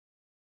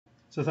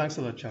So thanks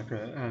a lot,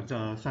 Shikhar,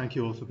 and thank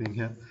you all for being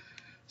here.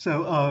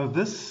 So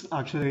this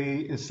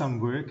actually is some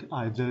work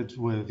I did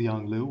with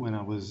Yang Liu when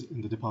I was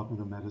in the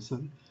Department of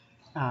Medicine.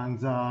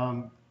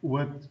 And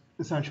what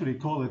essentially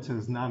call it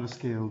is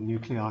nanoscale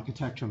nuclear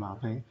architecture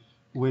mapping,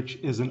 which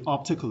is an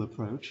optical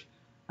approach.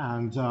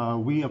 And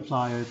we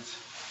apply it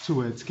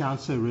towards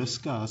cancer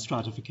risk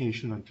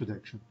stratification and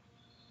prediction.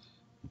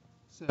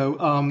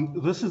 So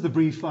this is the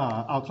brief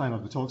outline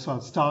of the talk. So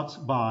I'll start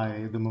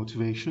by the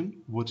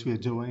motivation, what we are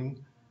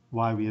doing,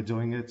 why we are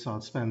doing it. So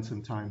I'll spend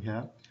some time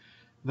here.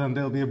 Then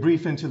there'll be a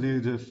brief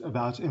interlude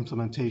about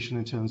implementation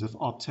in terms of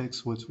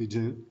optics, what we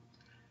do.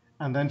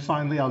 And then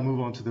finally, I'll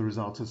move on to the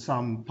results. So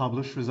some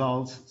published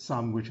results,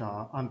 some which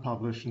are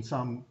unpublished, and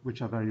some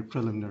which are very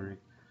preliminary,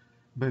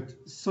 but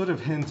sort of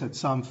hint at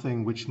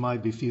something which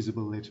might be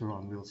feasible later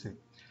on, we'll see.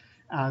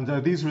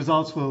 And these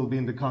results will be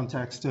in the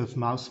context of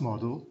mouse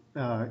model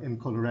in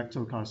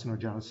colorectal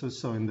carcinogenesis,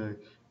 so in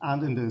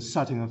the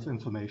setting of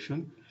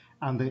inflammation,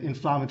 and the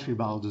inflammatory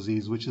bowel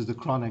disease, which is the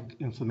chronic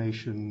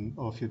inflammation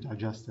of your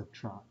digestive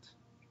tract.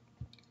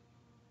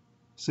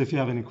 So if you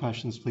have any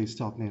questions, please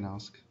stop me and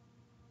ask.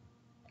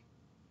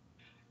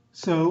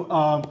 So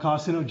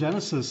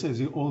carcinogenesis, as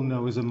you all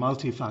know, is a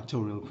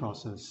multifactorial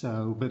process,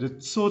 but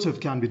it sort of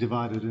can be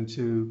divided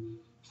into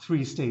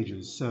three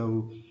stages.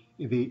 So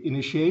in the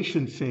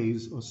initiation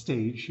phase or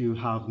stage, you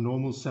have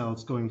normal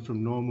cells going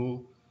from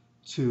normal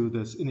to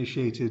this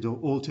initiated or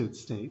altered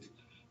state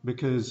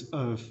because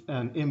of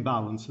an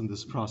imbalance in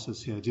this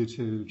process here due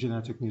to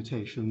genetic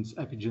mutations,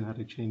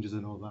 epigenetic changes,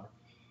 and all that.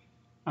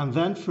 And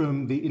then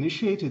from the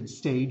initiated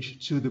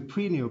stage to the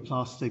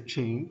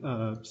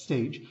pre-neoplastic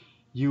stage,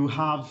 you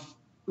have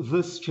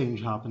this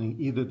change happening,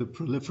 either the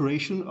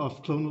proliferation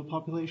of clonal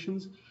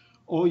populations,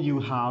 or you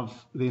have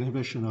the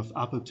inhibition of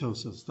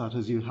apoptosis. That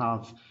is, you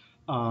have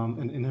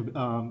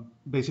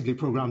basically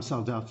programmed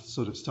cell death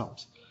sort of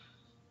stops.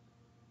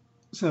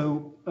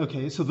 So,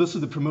 okay, so this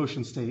is the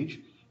promotion stage.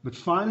 But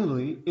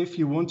finally, if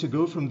you want to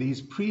go from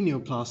these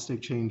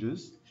pre-neoplastic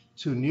changes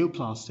to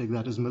neoplastic,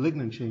 that is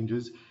malignant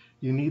changes,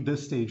 you need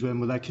this stage where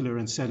molecular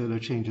and cellular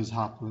changes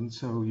happen.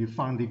 So you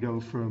finally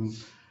go from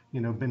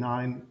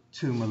benign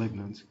to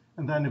malignant.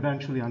 And then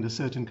eventually, under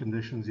certain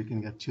conditions, you can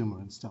get tumor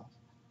and stuff.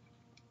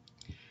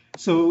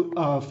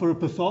 So for a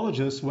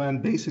pathologist, when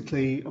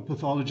basically a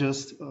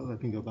pathologist,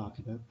 let me go back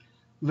a bit,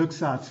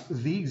 looks at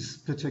these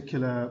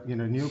particular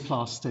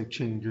neoplastic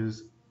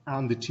changes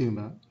and the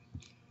tumor,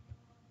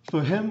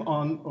 for him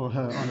or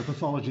her on a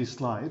pathology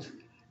slide,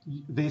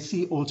 they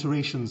see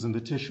alterations in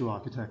the tissue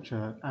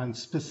architecture, and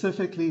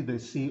specifically they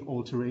see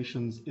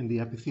alterations in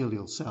the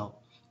epithelial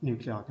cell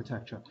nuclear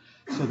architecture.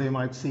 So they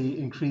might see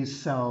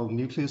increased cell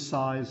nucleus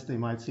size, they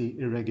might see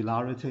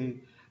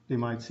irregularity, they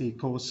might see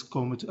coarse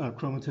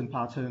chromatin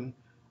pattern,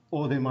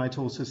 or they might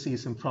also see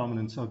some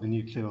prominence of the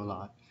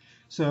nucleoli.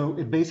 So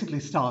it basically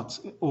starts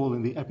all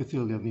in the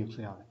epithelial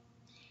nuclei.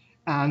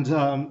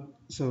 And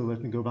so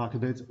let me go back a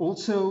bit.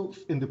 Also,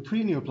 in the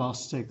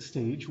pre-neoplastic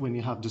stage, when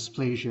you have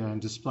dysplasia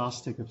and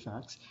dysplastic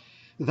effects,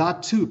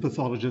 that too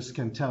pathologists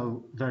can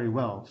tell very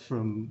well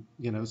from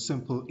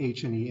simple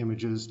H&E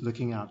images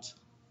looking at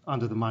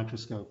under the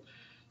microscope.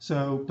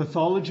 So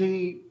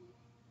pathology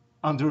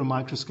under a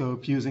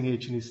microscope using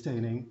H&E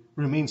staining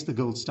remains the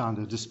gold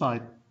standard,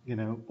 despite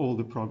all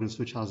the progress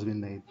which has been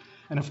made.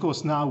 And of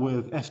course, now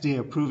with FDA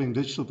approving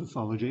digital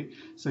pathology,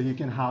 so you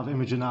can have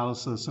image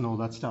analysis and all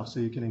that stuff, so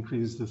you can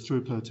increase the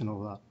throughput and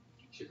all that.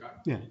 Shikhar,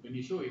 yeah. When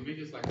you show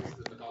images like this to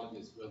the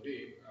pathologists,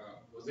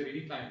 was there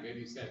any time where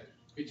you said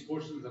which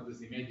portions of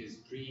this image is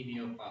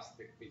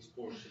pre-neoplastic, which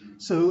portion?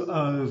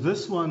 So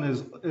this one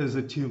is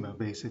a tumor,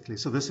 basically,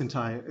 so this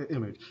entire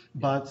image.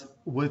 But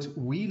what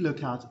we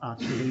look at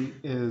actually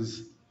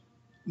is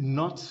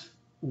not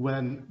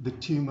when the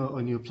tumor or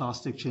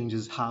neoplastic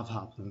changes have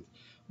happened.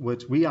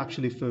 What we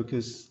actually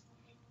focus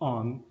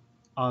on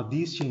are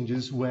these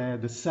changes where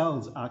the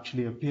cells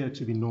actually appear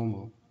to be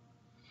normal.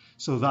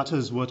 So that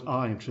is what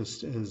our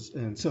interest is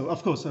in. So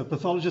of course, a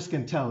pathologist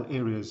can tell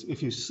areas.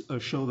 If you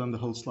show them the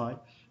whole slide,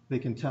 they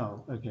can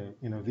tell, okay,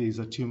 these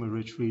are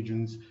tumor-rich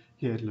regions.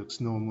 Here it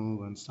looks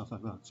normal and stuff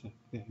like that. So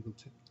they're able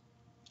to.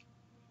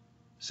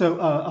 So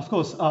of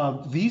course,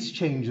 these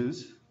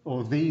changes,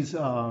 or these,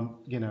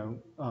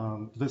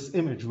 this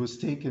image was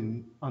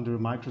taken under a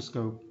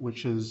microscope,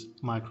 which is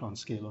micron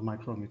scale or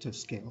micrometer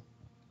scale.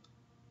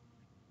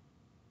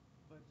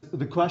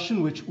 The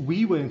question which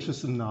we were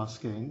interested in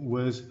asking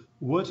was,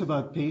 what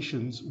about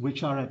patients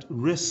which are at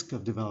risk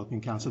of developing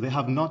cancer? They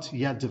have not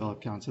yet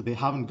developed cancer. They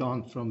haven't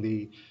gone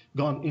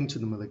into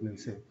the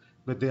malignancy,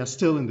 but they are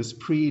still in this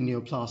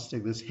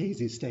pre-neoplastic, this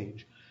hazy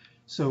stage.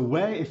 So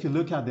where, if you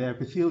look at the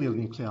epithelial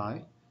nuclei,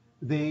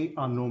 they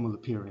are normal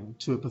appearing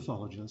to a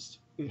pathologist,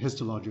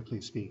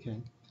 histologically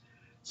speaking.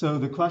 So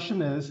the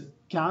question is,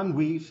 can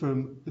we,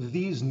 from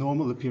these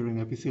normal appearing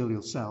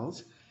epithelial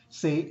cells,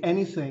 say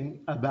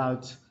anything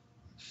about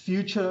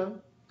future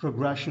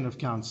progression of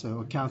cancer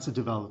or cancer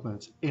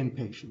development in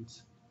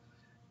patients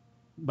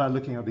by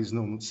looking at these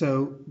normal?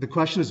 So the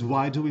question is,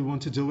 why do we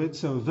want to do it?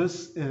 So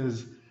this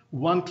is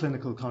one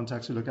clinical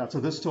context we look at. So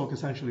this talk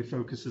essentially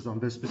focuses on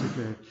this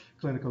particular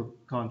clinical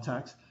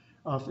context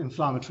of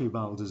inflammatory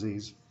bowel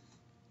disease.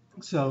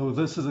 So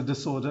this is a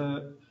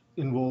disorder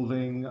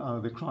involving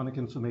the chronic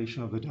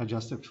inflammation of the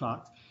digestive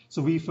tract.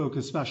 So we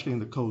focus especially in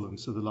the colon,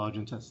 so the large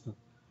intestine.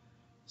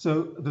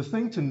 So the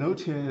thing to note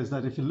here is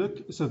that if you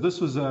look, so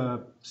this was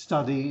a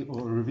study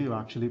or a review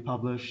actually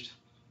published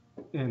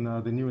in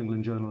the New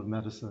England Journal of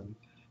Medicine.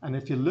 And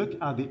if you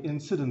look at the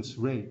incidence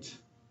rate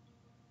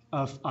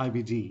of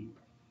IBD,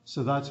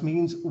 so that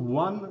means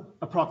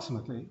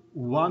approximately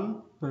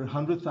one per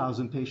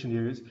 100,000 patient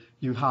years,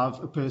 you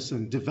have a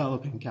person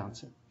developing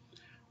cancer.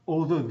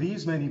 Although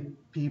these many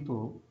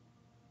people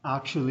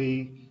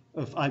actually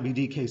of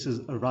IBD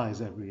cases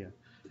arise every year.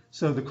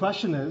 So the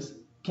question is,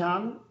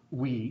 can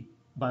we,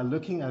 by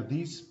looking at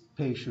these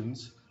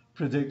patients,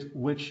 predict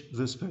which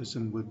this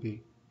person would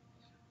be?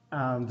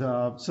 And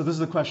so this is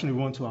the question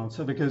we want to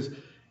answer, because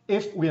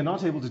if we are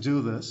not able to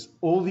do this,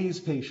 all these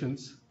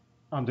patients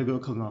undergo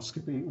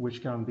colonoscopy,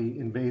 which can be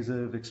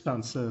invasive,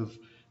 expensive,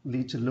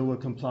 lead to lower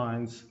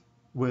compliance,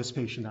 worse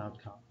patient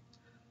outcome.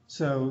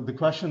 So the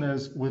question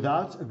is,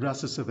 without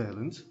aggressive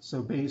surveillance,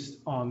 so based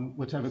on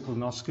whatever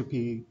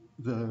colonoscopy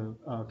the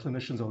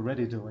clinicians are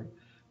already doing,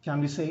 can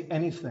we say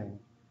anything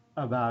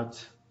about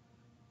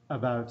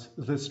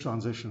this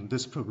transition,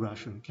 this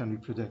progression? Can we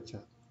predict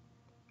it?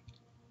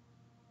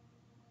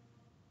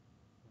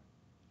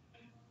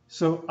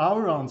 So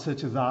our answer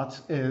to that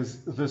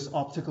is this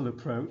optical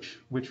approach,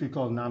 which we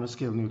call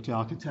nanoscale nuclear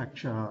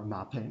architecture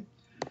mapping,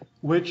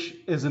 which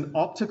is an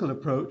optical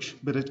approach,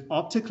 but it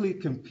optically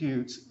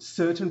computes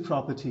certain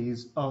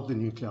properties of the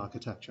nuclear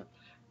architecture.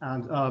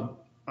 And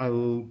I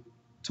will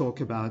talk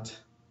about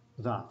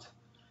that.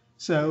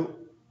 So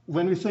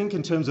when we think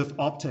in terms of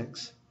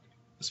optics,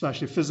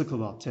 especially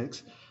physical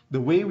optics,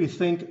 the way we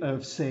think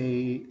of,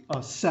 say,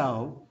 a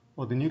cell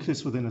or the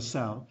nucleus within a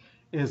cell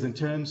is in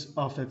terms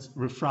of its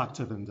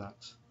refractive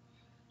index.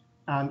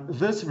 And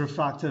this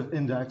refractive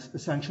index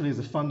essentially is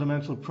a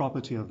fundamental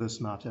property of this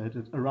matter.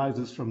 It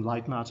arises from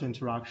light-matter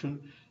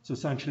interaction. So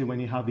essentially when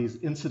you have these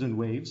incident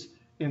waves,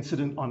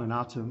 incident on an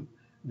atom,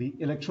 the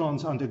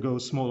electrons undergo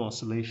small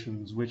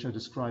oscillations, which are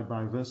described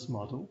by this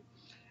model.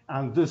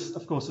 And this,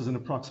 of course, is an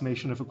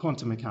approximation of a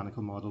quantum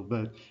mechanical model,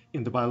 but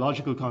in the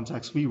biological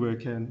context we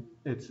work in,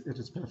 it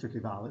is perfectly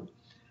valid.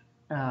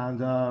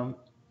 And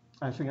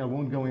I think I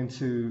won't go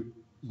into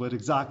what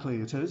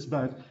exactly it is,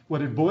 but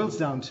what it boils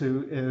down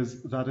to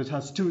is that it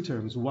has two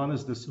terms. One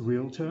is this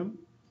real term,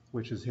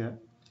 which is here,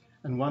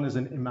 and one is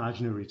an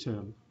imaginary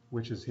term,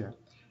 which is here.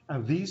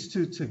 And these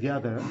two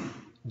together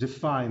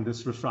define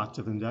this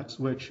refractive index,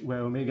 where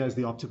omega is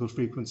the optical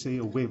frequency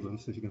or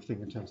wavelength, if you can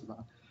think in terms of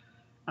that.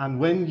 And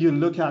when you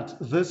look at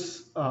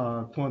this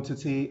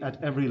quantity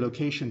at every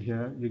location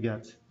here, you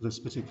get this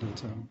particular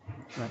term,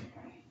 right?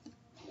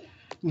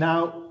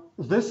 Now,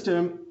 this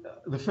term,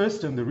 the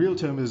first term, the real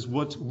term, is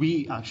what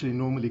we actually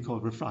normally call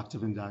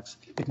refractive index.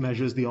 It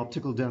measures the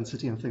optical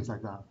density and things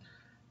like that.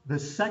 The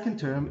second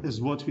term is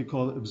what we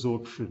call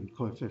absorption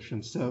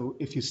coefficient. So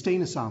if you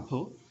stain a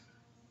sample,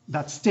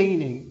 that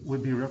staining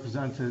would be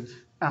represented,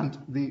 and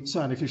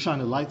if you shine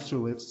a light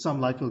through it,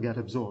 some light will get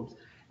absorbed,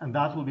 and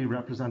that will be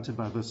represented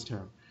by this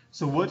term.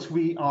 So what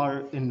we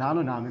are in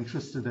nanoNAM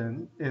interested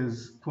in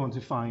is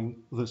quantifying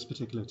this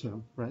particular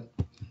term, right?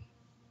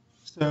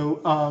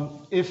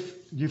 So if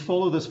you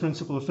follow this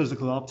principle of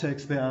physical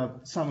optics, there are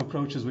some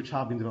approaches which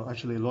have been developed,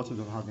 actually a lot of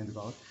them have been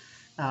developed.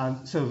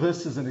 And so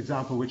this is an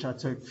example which I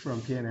took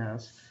from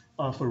PNAS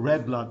of a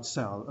red blood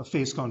cell, a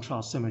phase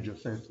contrast image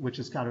of it, which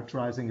is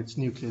characterizing its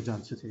nuclear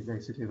density,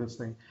 basically this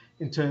thing,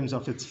 in terms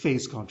of its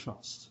phase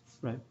contrast,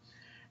 right?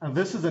 And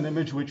this is an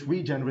image which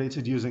we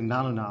generated using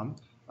nanoNAM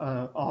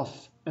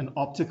of an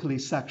optically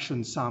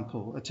sectioned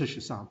sample, a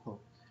tissue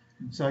sample.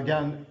 So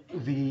again,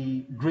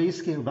 the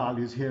grayscale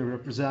values here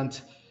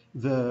represent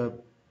the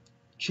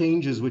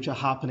changes which are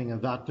happening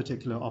at that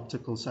particular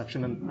optical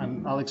section,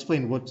 and I'll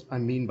explain what I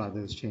mean by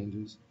those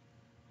changes.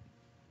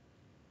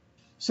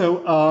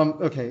 So,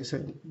 okay,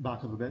 so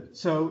back up a bit.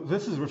 So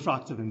this is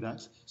refractive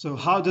index. So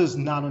how does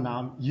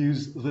nanoNAM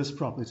use this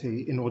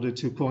property in order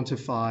to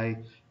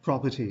quantify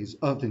properties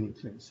of the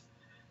nucleus?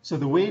 So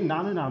the way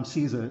nanoNAM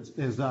sees it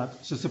is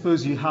that, so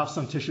suppose you have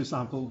some tissue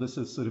sample. This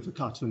is sort of a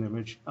cartoon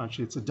image.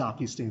 Actually, it's a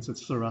DAPI stain, so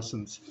it's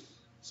fluorescent.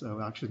 So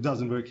actually it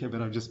doesn't work here,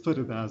 but I've just put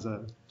it as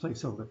a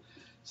placeholder.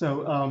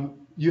 So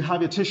you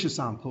have your tissue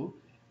sample,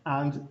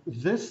 and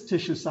this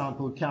tissue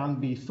sample can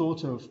be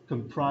thought of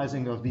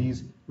comprising of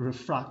these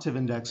refractive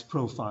index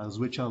profiles,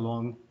 which are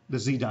along the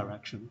z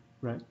direction,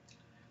 right?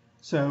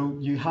 So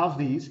you have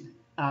these,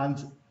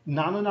 and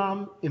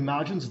nanoNAM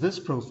imagines this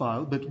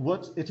profile, but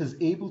what it is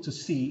able to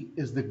see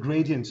is the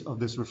gradient of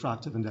this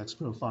refractive index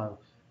profile,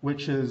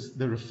 which is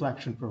the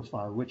reflection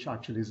profile, which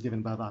actually is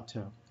given by that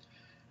term.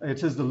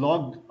 It is the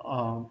log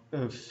of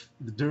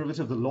the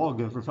derivative of the log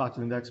of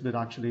refractive index, but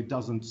actually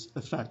doesn't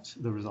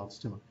affect the results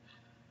too much.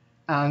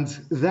 And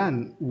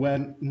then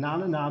when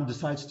nanoNAM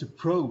decides to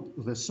probe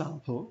this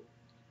sample,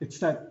 it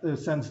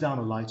sends down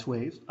a light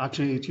wave.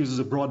 Actually, it uses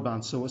a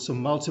broadband source, so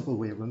multiple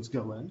wavelengths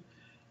go in.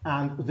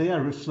 and they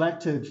are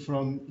reflected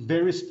from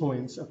various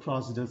points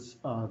across this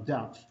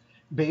depth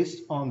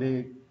based on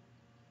the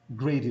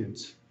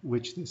gradient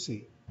which they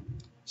see.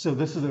 So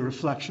this is a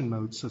reflection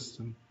mode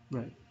system,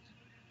 right?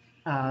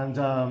 And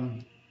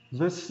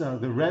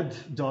the red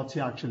dots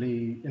here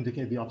actually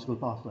indicate the optical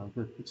path length,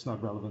 but it's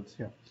not relevant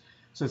here.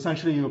 So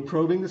essentially, you're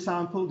probing the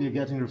sample, you're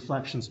getting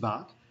reflections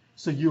back.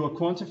 So you are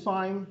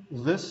quantifying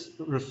this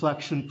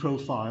reflection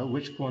profile,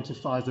 which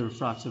quantifies the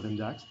refractive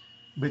index,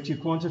 but you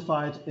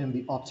quantify it in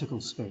the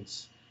optical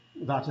space.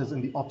 That is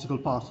in the optical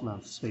path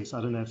length space.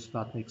 I don't know if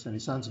that makes any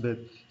sense, but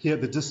here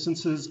the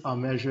distances are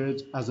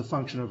measured as a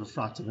function of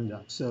refractive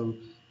index. So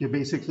you're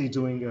basically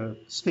doing a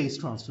space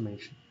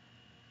transformation.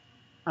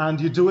 And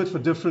you do it for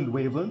different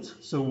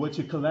wavelengths. So what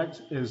you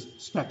collect is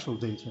spectral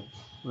data,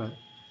 right?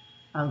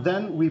 And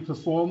then we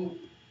perform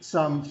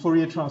some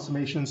Fourier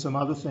transformation, some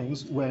other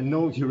things where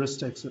no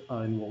heuristics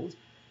are involved.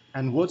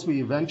 And what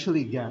we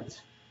eventually get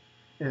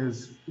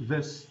is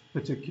this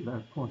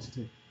particular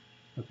quantity,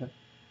 okay?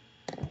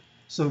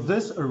 So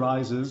this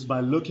arises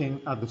by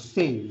looking at the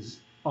phase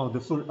of the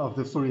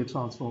Fourier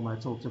transform I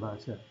talked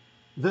about here.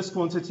 This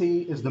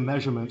quantity is the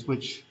measurement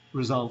which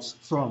results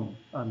from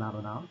a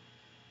nanoNAM,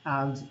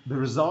 and the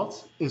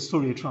result is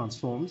Fourier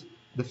transformed.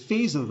 The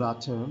phase of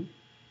that term,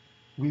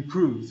 we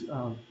proved,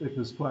 it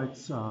was quite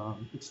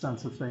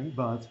extensive thing,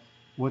 but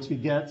what we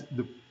get,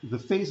 the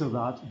phase of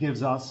that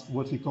gives us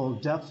what we call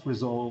depth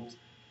resolved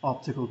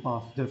optical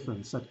path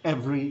difference at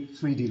every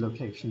 3D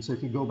location. So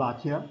if you go back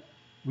here,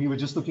 we were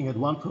just looking at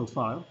one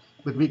profile,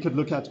 but we could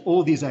look at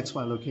all these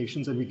XY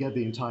locations and we get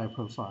the entire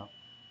profile.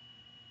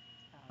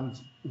 And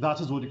that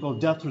is what we call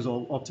depth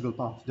resolved optical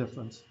path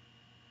difference.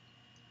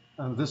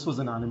 And this was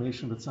an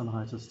animation that somehow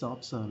had to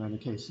stop, so in any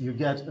case, you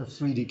get a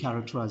 3D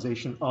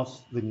characterization of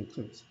the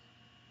nucleus.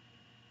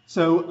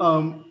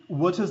 So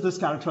what is this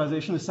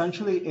characterization?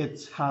 Essentially,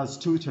 it has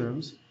two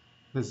terms.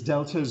 There's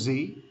delta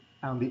Z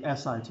and the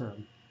SI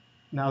term.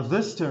 Now,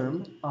 this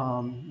term,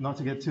 not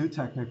to get too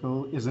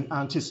technical, is an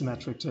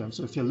antisymmetric term.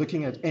 So if you're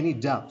looking at any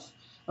depth,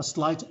 a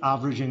slight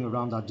averaging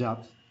around that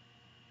depth,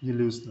 you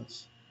lose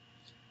this.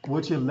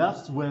 What you're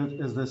left with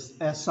is this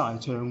SI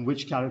term,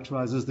 which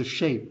characterizes the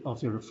shape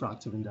of your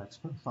refractive index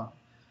profile.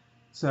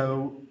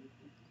 So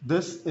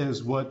this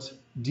is what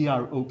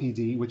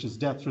DROPD, which is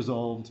depth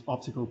resolved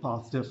optical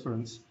path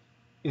difference,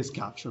 is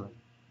capturing.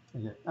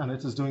 Okay. And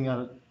it is doing it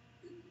at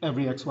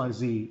every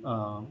XYZ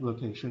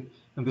location.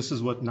 And this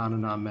is what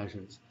nanoNAM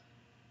measures.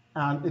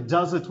 And it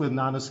does it with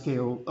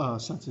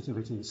nanoscale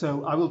sensitivity.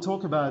 So I will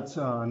talk about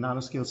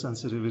nanoscale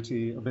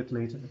sensitivity a bit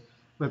later.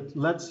 But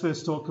let's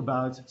first talk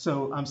about,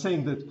 so I'm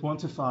saying that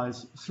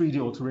quantifies 3D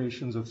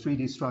alterations of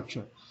 3D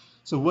structure.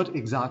 So what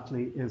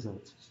exactly is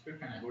it? Can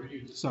I hold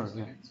you just Sorry, a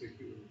second? yeah. So if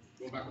you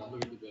go back all the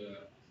way to the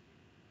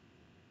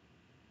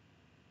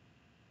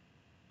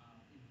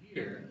in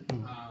here,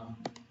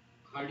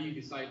 how do you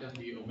decide on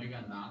the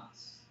omega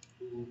knots?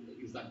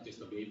 Is that just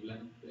a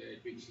wavelength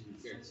at which you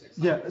get sex?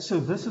 Yeah,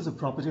 so this is a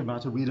property of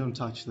matter. We don't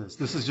touch this.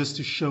 This is just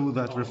to show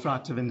that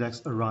refractive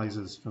index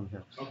arises from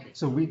here. Okay.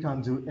 So we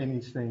can't do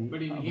anything.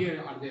 But in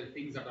here, are there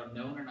things that are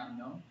known and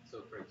unknown?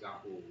 So for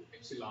example,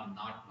 epsilon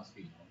naught must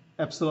be known.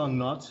 Epsilon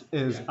naught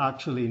is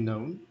actually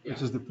known,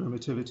 which is the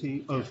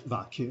permittivity of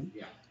vacuum.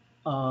 Yeah.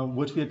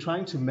 What we are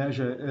trying to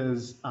measure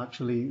is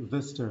actually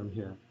this term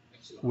here,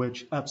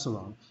 which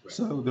epsilon. Right.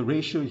 So the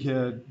ratio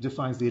here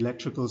defines the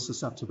electrical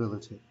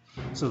susceptibility.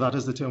 So that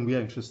is the term we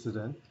are interested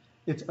in.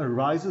 It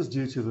arises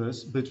due to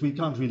this, but we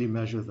can't really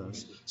measure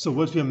this. So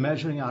what we are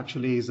measuring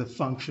actually is a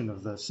function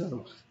of this.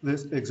 So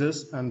this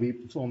exists and we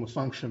perform a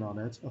function on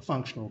it, a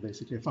functional,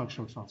 basically, a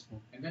functional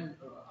transform. And then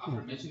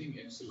after measuring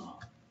epsilon,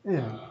 and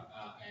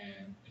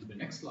in the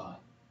next slide,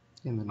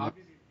 how did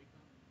it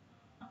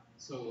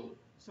become,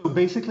 So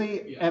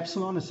basically,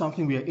 epsilon is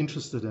something we are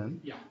interested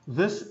in. Yeah.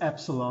 This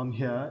epsilon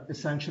here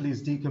essentially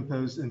is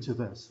decomposed into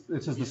this.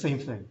 It is the same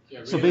thing.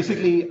 Yeah, so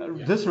basically,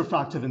 this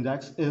refractive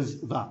index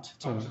is that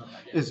term.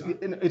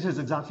 It is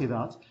exactly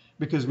that,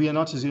 because we are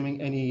not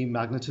assuming any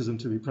magnetism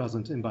to be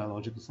present in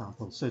biological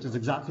samples. So it is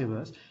exactly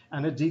this,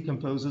 and it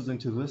decomposes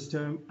into this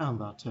term and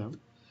that term.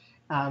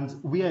 And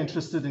we are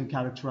interested in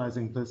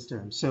characterizing this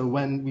term. So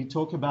when we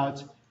talk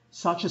about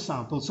such a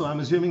sample, so I'm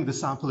assuming the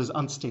sample is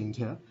unstained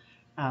here,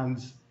 and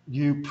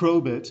you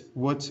probe it,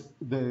 what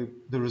the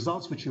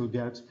results which you'll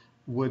get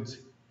would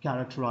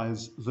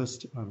characterize this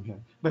term here.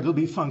 But it'll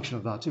be a function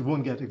of that. It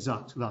won't get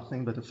exact that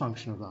thing, but a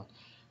function of that.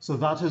 So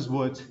that is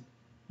what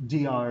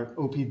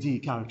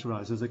DROPD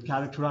characterizes. It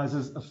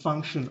characterizes a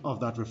function of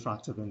that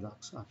refractive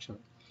index,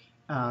 actually.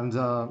 And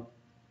so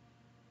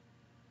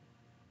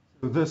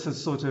this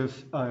is sort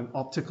of an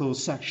optical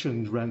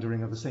sectioned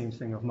rendering of the same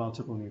thing of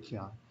multiple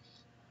nuclei.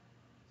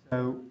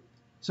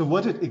 So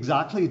what it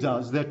exactly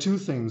does, there are two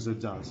things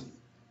it does.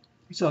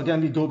 So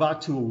again, we go back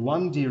to a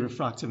 1D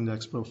refractive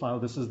index profile.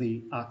 This is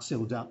the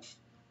axial depth.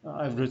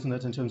 I've written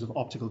it in terms of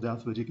optical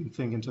depth, but you can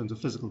think in terms of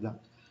physical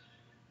depth.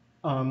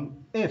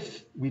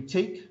 If we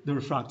take the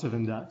refractive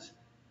index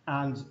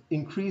and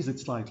increase it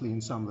slightly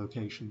in some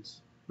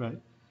locations, right,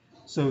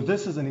 So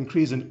this is an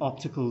increase in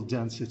optical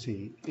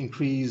density,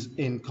 increase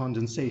in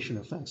condensation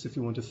effects, if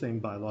you want to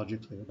think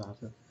biologically about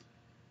it.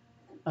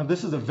 And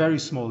this is a very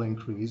small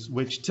increase,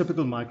 which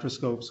typical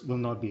microscopes will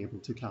not be able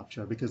to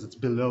capture because it's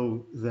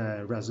below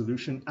their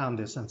resolution and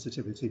their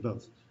sensitivity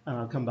both. And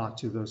I'll come back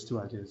to those two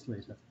ideas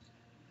later.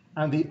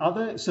 And the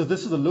other, so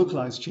this is a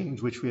localized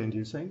change which we're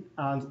inducing.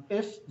 And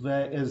if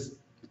there is,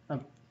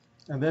 and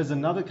there's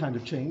another kind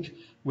of change,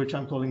 which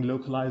I'm calling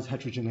localized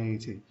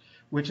heterogeneity,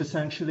 which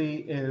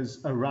essentially is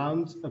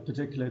around a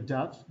particular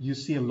depth, you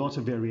see a lot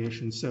of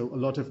variation, so a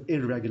lot of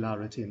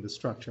irregularity in the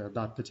structure at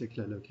that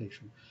particular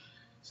location.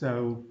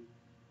 So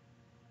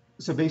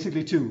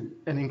basically two,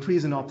 an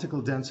increase in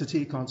optical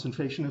density,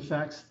 concentration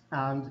effects,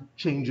 and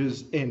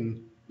changes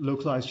in,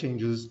 localized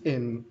changes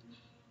in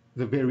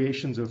the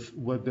variations of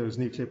what those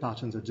nuclear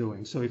patterns are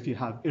doing. So if you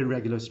have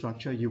irregular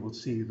structure, you will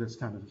see this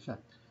kind of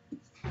effect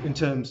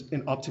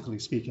in optically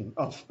speaking,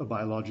 of a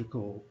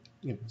biological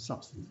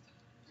substance.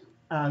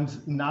 And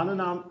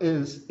nanoNAM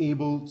is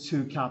able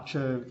to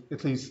capture,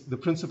 at least the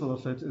principle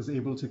of it is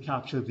able to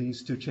capture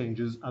these two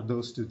changes at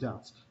those two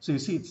depths. So you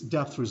see it's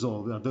depth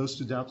resolved. At those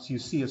two depths, you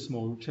see a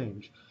small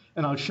change.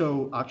 And I'll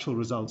show actual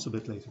results a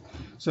bit later.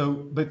 So,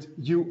 but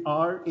you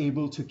are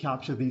able to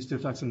capture these two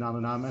effects in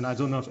nanoNAM, and I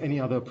don't know of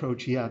any other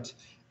approach yet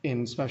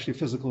in especially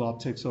physical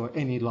optics or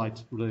any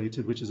light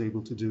related which is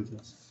able to do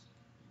this.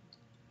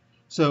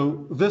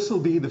 So this will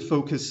be the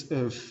focus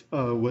of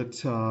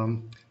what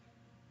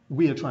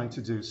we are trying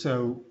to do.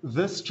 So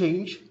this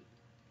change,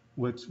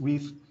 I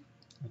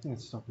think it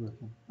stopped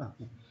working.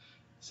 Okay.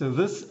 So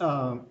this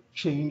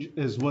change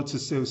is what's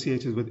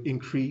associated with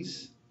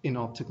increase in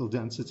optical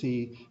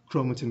density,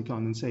 chromatin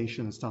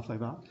condensation, and stuff like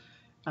that.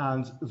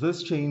 And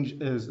this change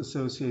is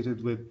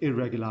associated with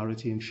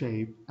irregularity in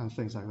shape and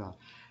things like that.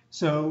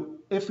 So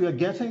if we are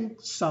getting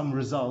some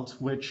result,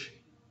 which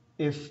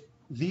if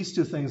these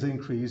two things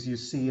increase, you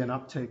see an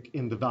uptick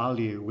in the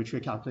value which we're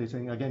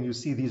calculating. Again, you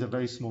see these are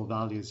very small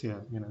values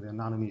here, they're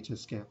nanometer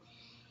scale.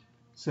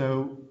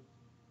 So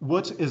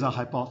what is our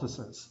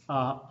hypothesis?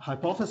 Our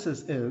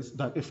hypothesis is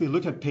that if we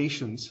look at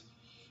patients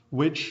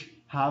which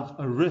have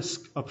a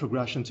risk of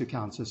progression to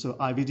cancer, so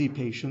IBD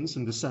patients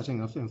in the setting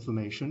of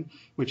inflammation,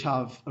 which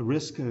have a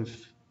risk of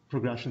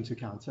progression to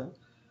cancer,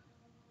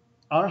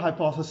 our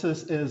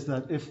hypothesis is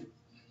that if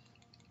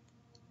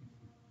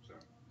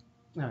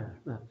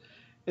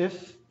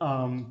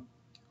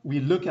we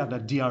look at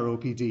that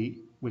DROPD,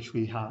 which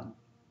we had,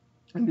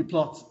 and we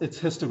plot its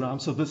histogram,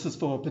 so this is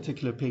for a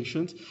particular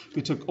patient.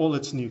 We took all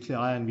its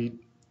nuclei and we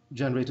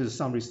generated a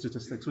summary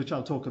statistics, which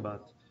I'll talk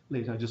about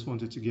later. I just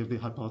wanted to give the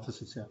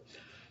hypothesis here.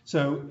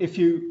 So if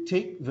you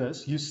take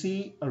this, you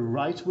see a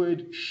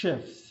rightward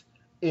shift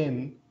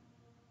in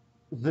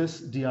this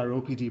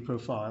DROPD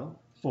profile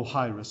for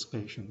high-risk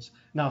patients.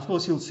 Now, of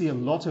course, you'll see a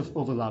lot of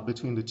overlap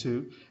between the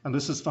two, and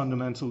this is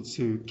fundamental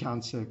to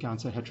cancer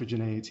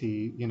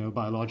heterogeneity,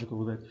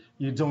 biological, that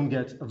you don't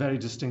get a very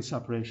distinct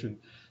separation,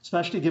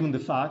 especially given the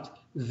fact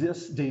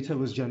this data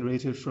was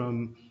generated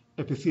from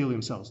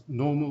epithelium cells,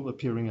 normal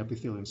appearing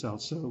epithelium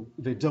cells, so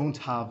they don't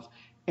have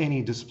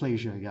any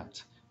dysplasia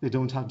yet. They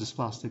don't have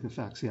dysplastic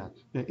effects yet.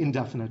 They're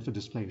indefinite for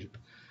dysplasia.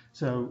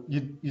 So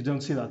you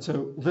don't see that.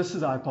 So this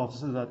is our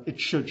hypothesis that it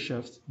should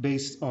shift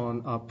based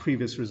on our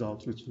previous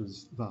results, which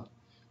was that.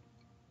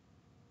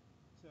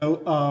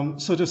 So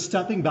sort of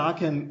stepping back,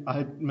 and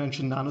I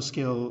mentioned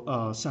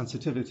nanoscale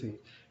sensitivity.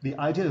 The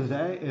idea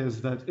there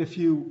is that if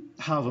you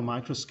have a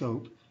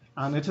microscope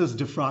and it is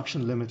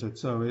diffraction limited,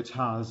 so it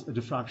has a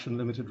diffraction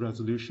limited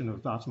resolution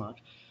of that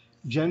much,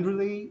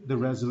 generally the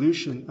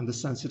resolution and the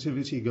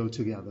sensitivity go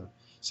together.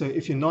 So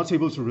if you're not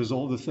able to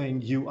resolve the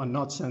thing, you are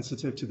not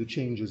sensitive to the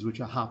changes which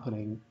are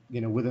happening,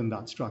 within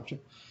that structure.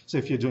 So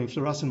if you're doing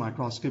fluorescent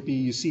microscopy,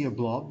 you see a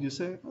blob, you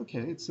say, okay,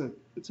 it's a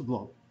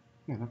blob.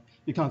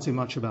 You can't say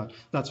much about it.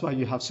 That's why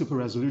you have super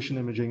resolution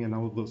imaging and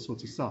all of those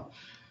sorts of stuff.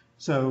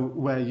 So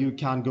where you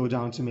can go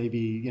down to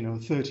maybe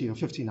 30 or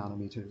 50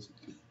 nanometers.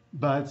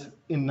 But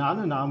in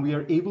nanoNAM, we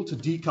are able to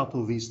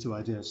decouple these two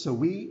ideas. So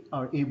we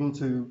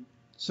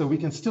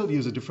can still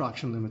use a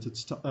diffraction limited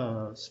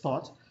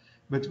spot,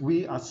 but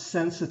we are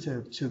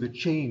sensitive to the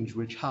change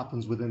which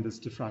happens within this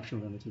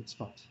diffraction limited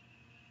spot.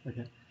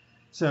 Okay,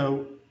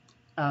 so,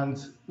 and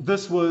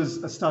this was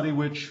a study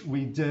which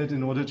we did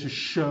in order to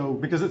show,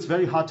 because it's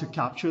very hard to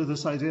capture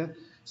this idea.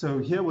 So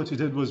here what we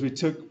did was we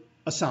took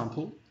a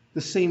sample,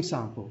 the same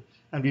sample,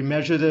 and we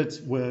measured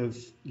it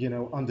with,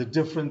 under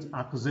different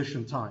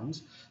acquisition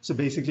times. So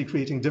basically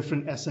creating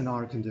different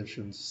SNR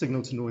conditions,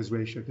 signal to noise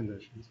ratio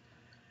conditions.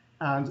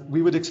 And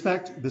we would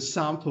expect the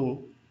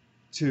sample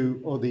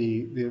or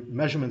the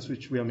measurements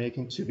which we are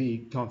making to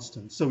be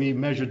constant. So we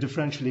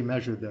differentially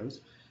measured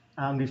those,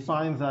 and we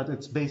find that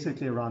it's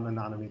basically around a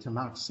nanometer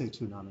max, say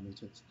 2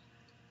 nanometers.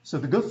 So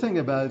the good thing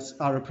about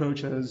our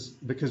approach is,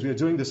 because we are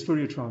doing this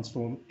Fourier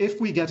transform,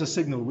 if we get a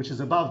signal which is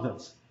above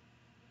this,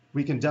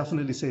 we can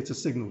definitely say it's a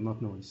signal,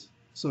 not noise.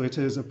 So it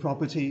is a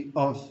property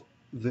of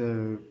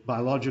the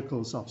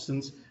biological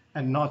substance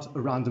and not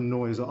a random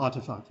noise or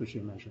artifact which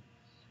you measure.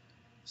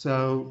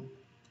 So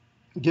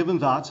given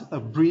that, a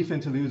brief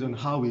interlude on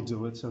how we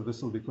do it, so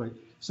this will be quick.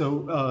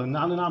 So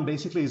nanoNAM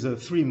basically is a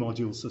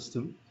 3-module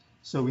system.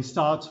 So we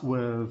start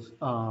with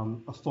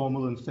a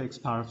formalin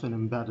fixed paraffin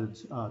embedded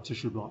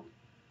tissue block.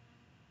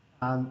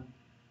 And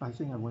I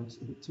think I went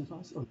a bit too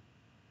fast, or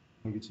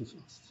maybe too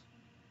fast.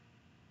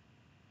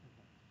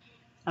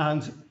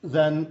 And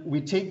then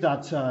we take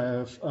that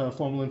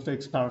formalin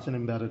fixed paraffin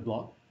embedded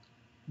block,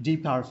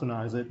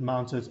 deparaffinize it,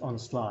 mount it on a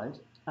slide,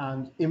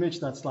 and image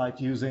that slide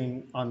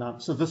using our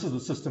so this is the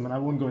system, and I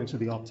won't go into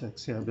the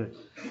optics here, but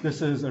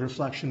this is a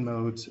reflection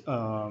mode,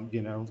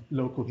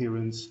 low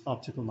coherence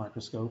optical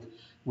microscope,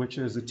 which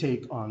is a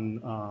take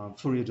on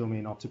Fourier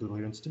domain optical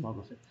coherence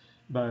tomography.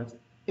 But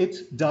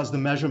it does the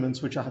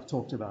measurements which I have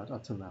talked about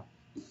up till now.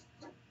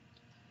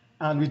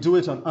 And we do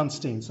it on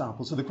unstained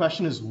samples. So the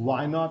question is,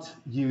 why not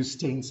use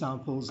stained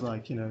samples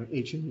like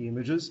H&E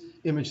images?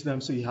 Image them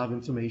so you have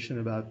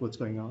information about what's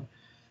going on.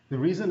 The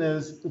reason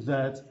is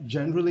that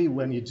generally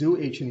when you do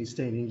H&E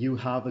staining, you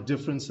have a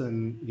difference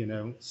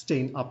in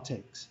stain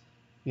uptakes.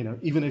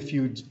 Even if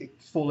you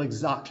follow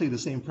exactly the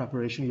same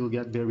preparation, you'll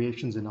get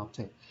variations in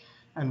uptake.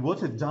 And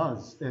what it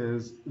does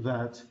is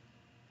that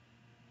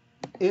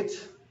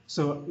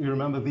so you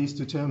remember these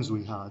two terms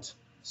we had.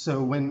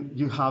 So when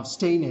you have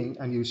staining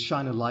and you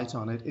shine a light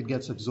on it, it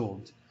gets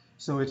absorbed.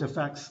 So it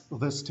affects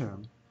this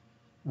term.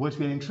 What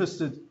we're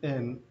interested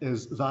in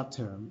is that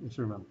term, if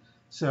you remember.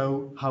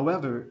 So,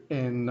 however,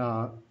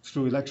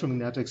 through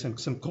electromagnetics and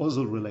some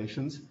causal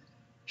relations,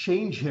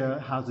 change here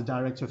has a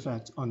direct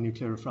effect on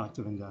nuclear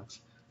refractive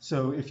index.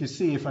 So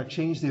if I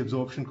change the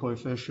absorption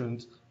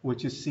coefficient,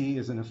 what you see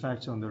is an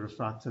effect on the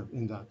refractive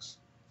index.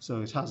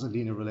 So it has a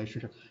linear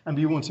relationship, and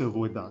we want to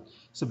avoid that.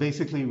 So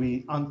basically,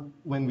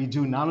 when we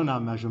do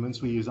nanoNAM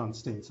measurements, we use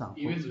unstained samples.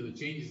 Even so, the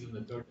changes in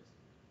the third.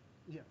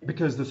 Yeah.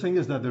 Because the thing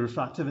is that the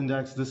refractive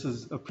index, this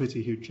is a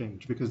pretty huge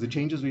change, because the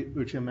changes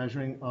which you're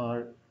measuring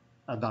are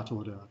at that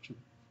order, actually.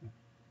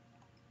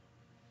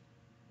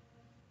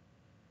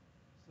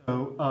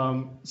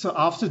 So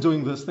after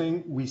doing this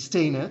thing, we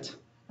stain it,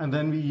 and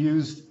then we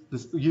use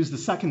the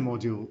second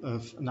module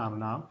of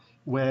nanoNAM,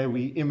 where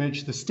we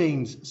image the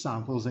stained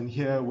samples, and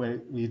here where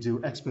we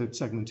do expert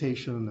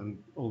segmentation and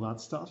all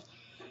that stuff.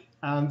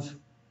 And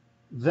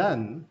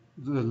then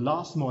the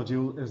last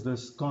module is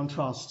this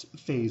contrast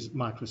phase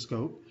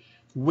microscope,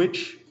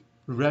 which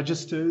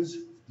registers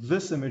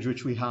this image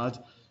which we had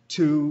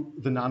to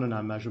the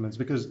nanoNAM measurements,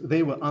 because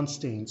they were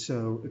unstained,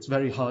 so it's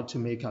very hard to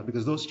make out,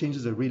 because those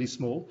changes are really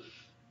small,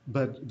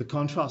 but the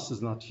contrast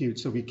is not huge,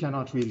 so we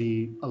cannot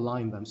really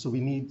align them. So we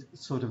need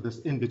sort of this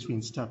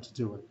in-between step to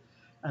do it.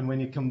 And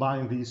when you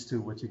combine these two,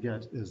 what you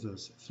get is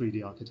this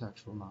 3D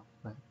architectural map,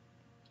 right?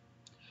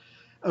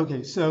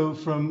 Okay, so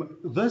from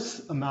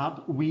this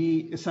map,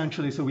 we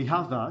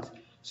have that.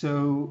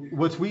 So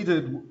what we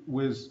did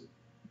was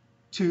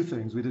two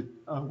things.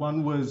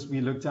 One was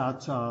we looked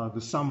at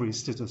the summary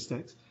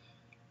statistics,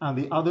 and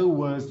the other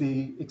was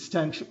the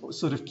extension,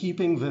 sort of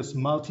keeping this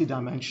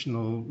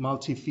multi-dimensional,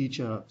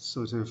 multi-feature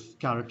sort of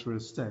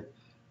characteristic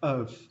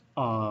of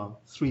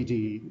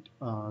 3D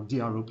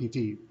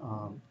DROPT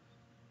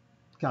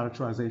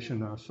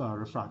characterization of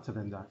refractive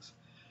index.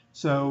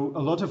 So a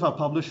lot of our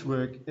published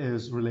work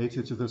is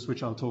related to this,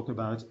 which I'll talk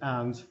about,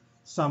 and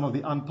some of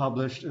the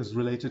unpublished is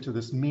related to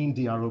this mean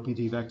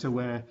DROPT vector,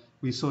 where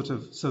we so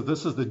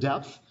this is the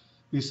depth,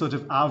 we sort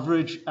of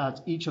average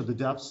at each of the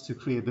depths to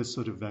create this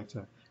sort of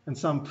vector. And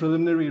some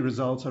preliminary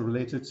results are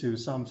related to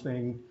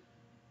something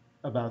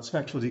about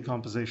spectral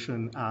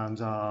decomposition and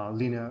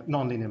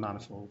nonlinear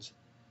manifolds.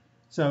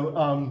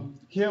 So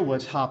here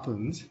what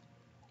happened.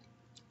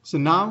 So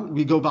now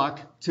we go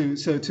back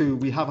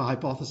we have a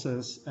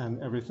hypothesis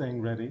and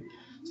everything ready.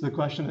 So the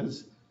question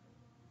is,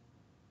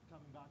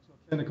 coming back to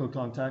a clinical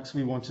context,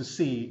 we want to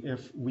see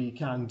if we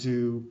can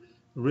do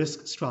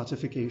risk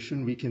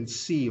stratification, we can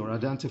see or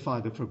identify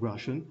the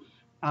progression,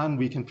 and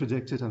we can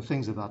predict it and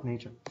things of that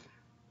nature.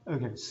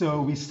 Okay,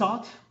 so we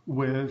start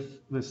with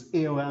this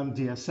AOM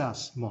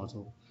DSS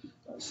model.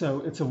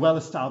 So it's a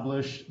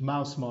well-established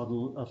mouse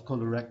model of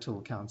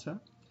colorectal cancer.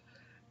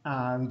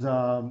 And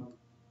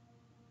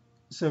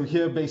so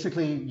here,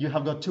 basically, you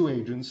have got two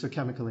agents, so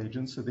chemical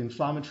agents. So the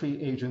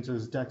inflammatory agent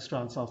is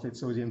dextran sulfate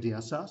sodium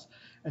DSS,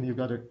 and you've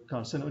got a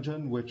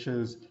carcinogen, which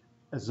is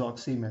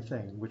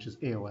azoxymethane, which is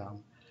AOM.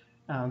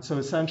 And so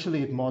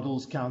essentially, it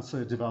models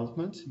cancer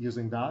development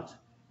using that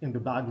in the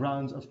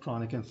background of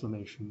chronic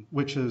inflammation,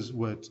 which is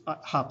what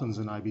happens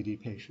in IBD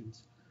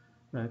patients,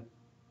 right?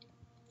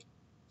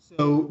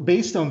 So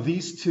based on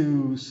these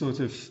two sort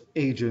of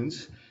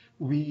agents,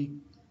 we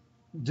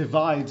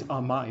divide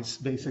our mice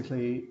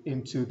basically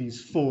into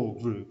these 4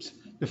 groups.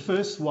 The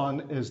first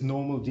one is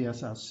normal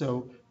DSS.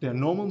 So they're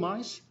normal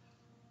mice,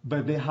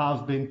 but they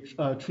have been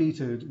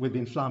treated with the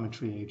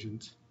inflammatory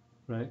agent,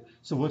 right?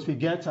 So what we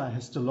get are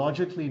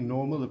histologically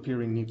normal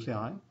appearing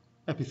nuclei,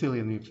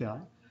 epithelial nuclei,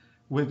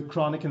 with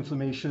chronic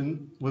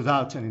inflammation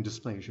without any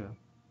dysplasia.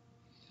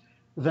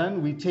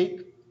 Then we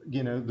take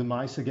the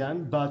mice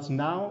again, but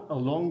now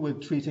along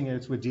with treating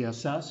it with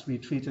DSS, we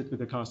treat it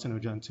with a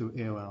carcinogen to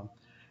AOL.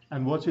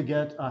 And what we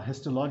get are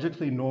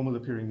histologically normal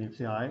appearing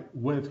nuclei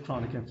with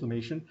chronic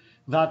inflammation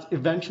that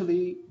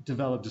eventually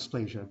develop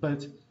dysplasia.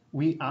 But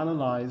we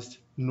analyzed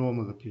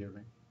normal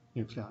appearing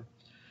nuclei.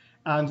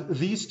 And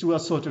these two are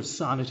sort of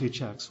sanity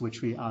checks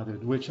which we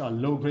added, which are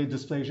low-grade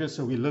dysplasia,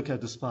 so we look at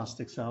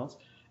dysplastic cells,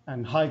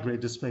 and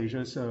high-grade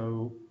dysplasia,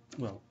 so,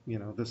 well, you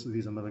know,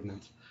 these are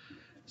malignant.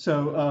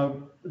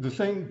 So the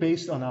thing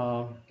based on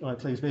our, or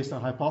at least based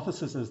on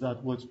hypothesis, is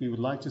that what we would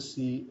like to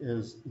see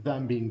is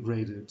them being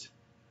graded,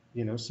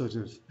 you know, sort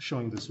of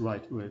showing this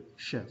rightward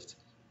shift.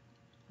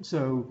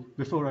 So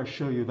before I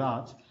show you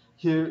that,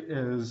 here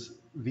is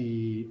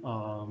the,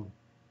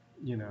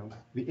 you know,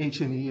 the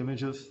H&E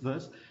image of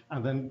this,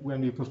 and then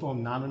when we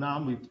perform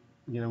nanoNAM,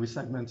 we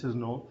segmented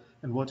and all,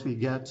 and what we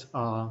get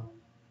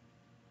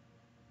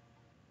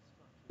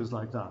is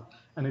like that.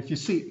 And if you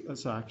see,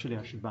 so actually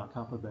I should back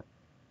up a bit.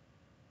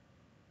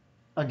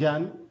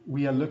 Again,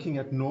 we are looking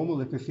at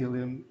normal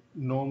epithelium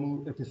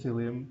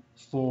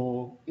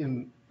for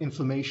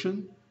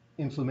inflammation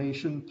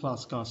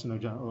plus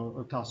carcinogen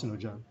or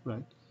carcinogen,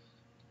 right?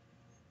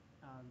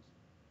 And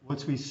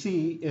what we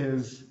see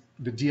is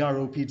the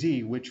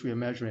DROPD, which we are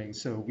measuring.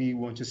 So we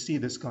want to see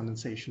this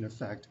condensation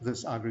effect,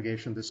 this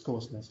aggregation, this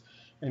coarseness.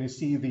 And you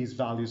see these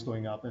values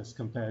going up as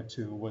compared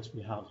to what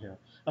we have here.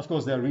 Of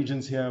course, there are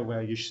regions here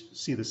where you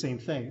see the same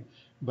thing,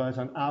 but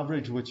on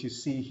average, what you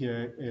see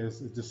here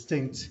is a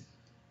distinct,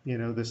 you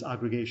know, this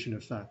aggregation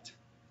effect.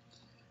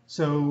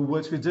 So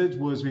what we did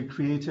was we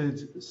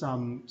created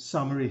some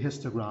summary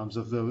histograms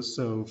of those.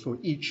 So for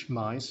each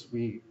mice,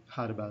 we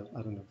had about,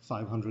 I don't know,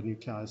 500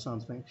 nuclei or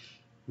something.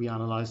 We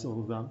analyzed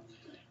all of them.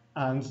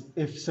 And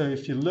if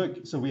you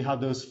look, so we have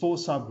those 4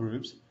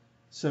 subgroups.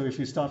 So if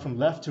you start from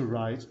left to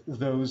right,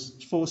 those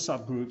 4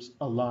 subgroups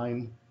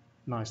align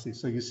nicely.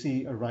 So you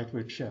see a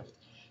rightward shift.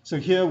 So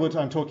here what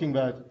I'm talking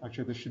about,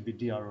 actually this should be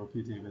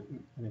DROPD, but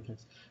in any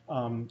case,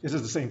 this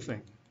is the same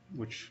thing,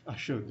 which I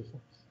showed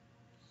before.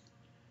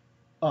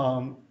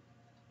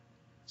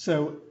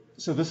 So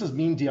this is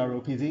mean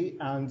DROPD,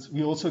 and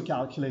we also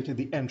calculated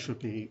the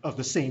entropy of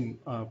the same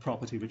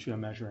property which we are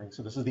measuring.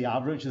 So this is the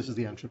average, this is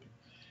the entropy.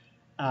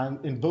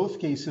 And in both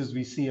cases,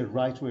 we see a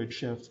rightward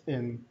shift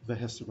in the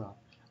histogram.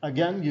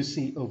 Again, you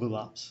see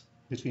overlaps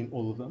between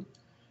all of them,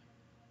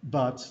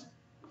 but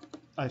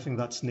I think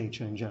that's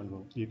nature in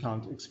general. You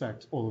can't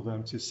expect all of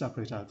them to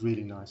separate out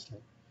really nicely.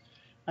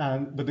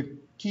 But the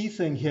key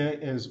thing here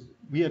is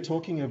we are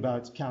talking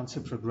about cancer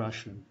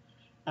progression.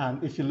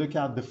 And if you look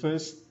at the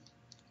first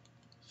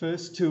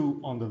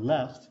 2 on the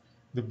left,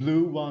 the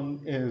blue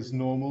one is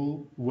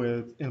normal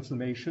with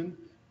inflammation,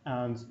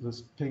 and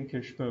this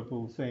pinkish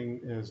purple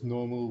thing is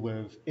normal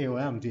with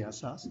AOM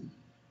DSS.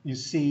 You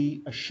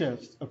see a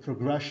shift, a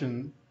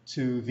progression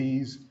to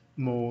these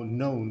more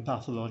known,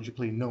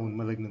 pathologically known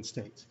malignant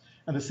states.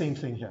 And the same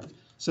thing here.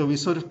 So we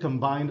sort of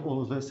combined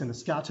all of this in a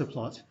scatter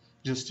plot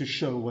just to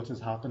show what is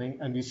happening.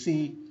 And we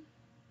see,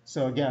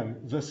 so again,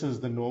 this is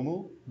the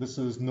normal. This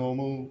is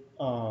normal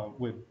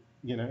with,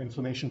 you know,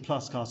 inflammation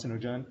plus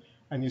carcinogen.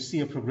 And you see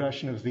a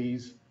progression of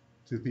these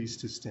to these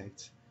 2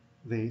 states.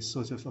 They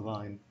sort of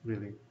align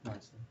really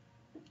nicely.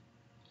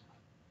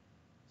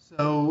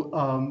 So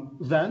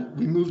then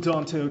we moved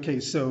on to, okay,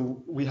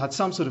 so we had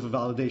some sort of a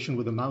validation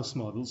with a mouse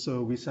model.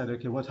 So we said,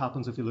 okay, what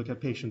happens if you look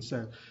at patients?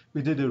 So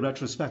we did a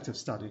retrospective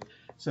study.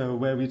 So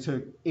where we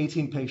took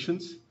 18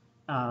 patients,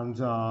 and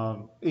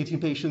 18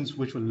 patients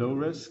which were low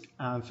risk,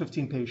 and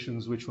 15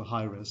 patients which were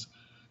high risk.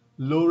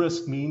 Low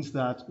risk means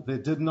that they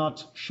did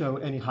not show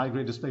any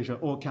high-grade dysplasia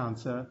or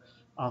cancer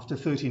after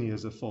 13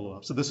 years of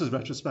follow-up. So this is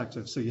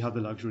retrospective, so you have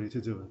the luxury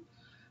to do it.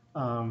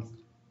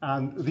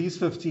 And these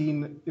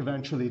 15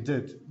 eventually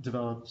did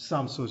develop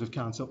some sort of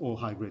cancer or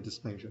high-grade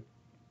dysplasia.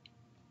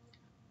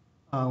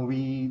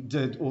 We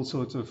did all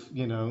sorts of,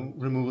 you know,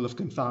 removal of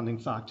confounding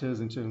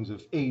factors in terms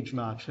of age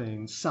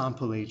matching,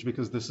 sample age,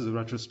 because this is a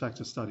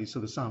retrospective study,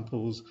 so the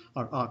samples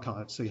are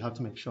archived, so you have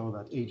to make sure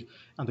that age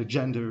and the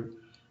gender,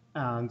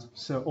 and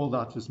so all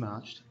that was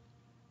matched.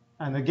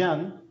 And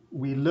again,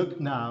 we look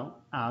now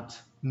at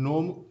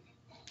normal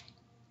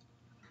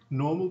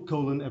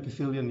colon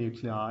epithelial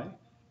nuclei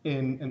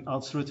in an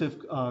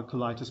ulcerative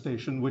colitis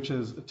patient, which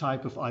is a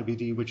type of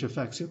IBD which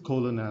affects your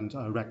colon and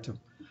rectum.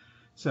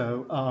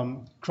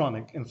 So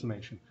chronic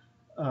inflammation.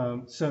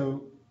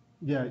 So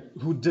yeah,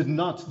 who did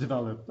not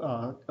develop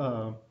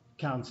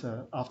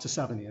cancer after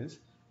 7 years.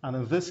 And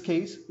in this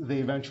case, they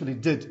eventually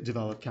did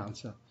develop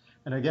cancer.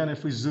 And again,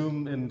 if we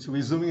zoom into,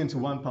 we're zooming into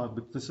one part,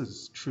 but this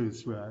is true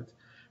throughout.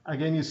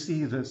 Again, you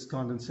see this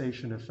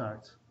condensation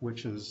effect,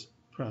 which is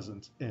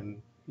present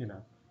in, you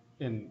know,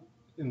 in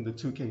the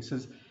 2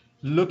 cases,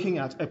 looking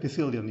at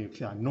epithelial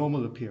nuclei,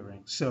 normal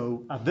appearing.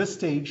 So at this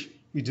stage,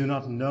 we do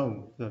not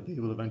know that they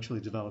will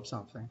eventually develop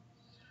something.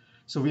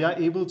 So we are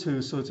able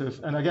to sort of,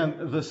 and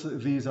again,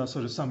 these are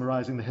sort of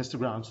summarizing the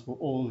histograms for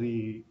all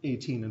the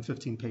 18 and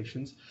 15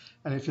 patients.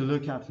 And if you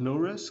look at low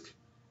risk,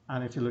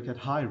 and if you look at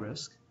high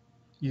risk,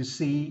 you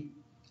see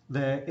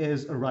there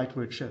is a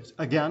rightward shift.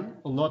 Again,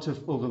 a lot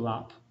of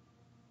overlap,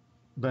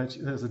 but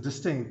there's a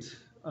distinct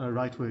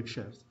rightward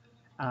shift.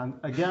 And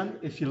again,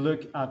 if you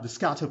look at the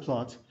scatter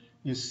plot,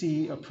 you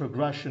see a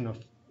progression of,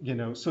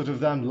 sort of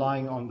them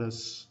lying on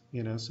this,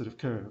 sort of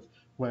curve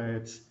where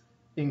it's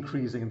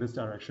increasing in this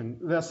direction.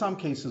 There are some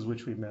cases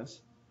which we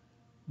miss,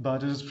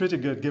 but it was pretty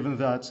good given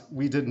that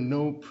we did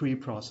no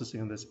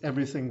pre-processing on this.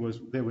 Everything was,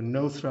 there were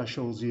no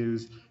thresholds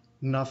used,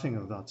 nothing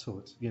of that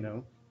sort,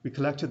 We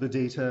collected the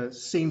data,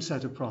 same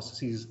set of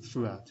processes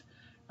throughout,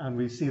 and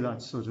we see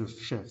that sort of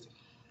shift.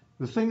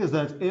 The thing is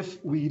that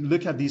if we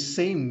look at these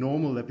same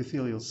normal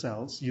epithelial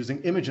cells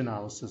using image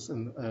analysis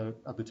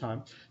at the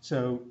time,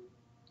 so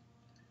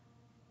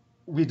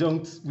we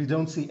don't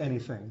see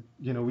anything.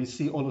 We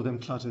see all of them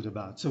cluttered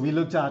about. So we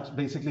looked at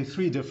basically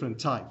 3 different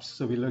types.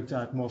 So we looked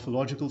at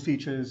morphological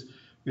features,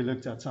 we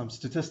looked at some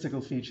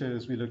statistical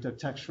features, we looked at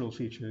textural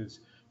features.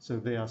 So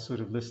they are sort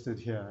of listed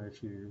here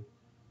if you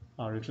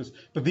are interested.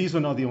 But these were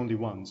not the only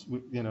ones.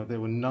 There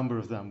were a number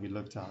of them we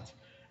looked at,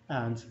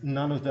 and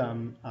none of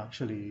them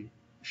actually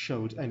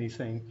showed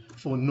anything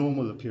for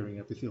normal appearing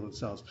epithelial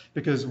cells.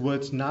 Because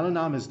what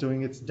nanoNAM is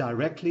doing, it's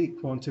directly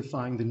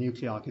quantifying the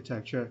nuclear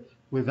architecture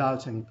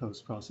without any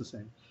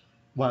post-processing.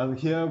 While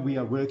here we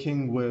are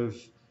working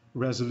with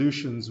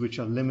resolutions which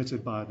are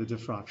limited by the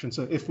diffraction.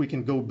 So if we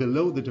can go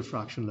below the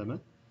diffraction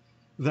limit,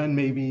 then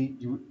maybe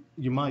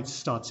you might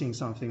start seeing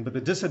something. But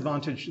the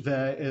disadvantage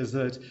there is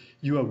that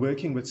you are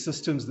working with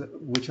systems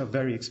which are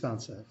very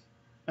expensive,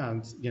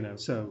 and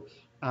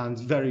and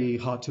very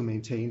hard to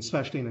maintain,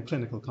 especially in a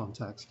clinical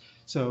context.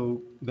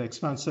 So they're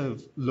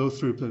expensive, low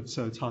throughput,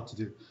 so it's hard to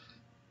do.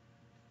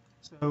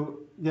 So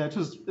yeah, it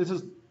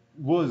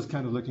was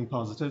kind of looking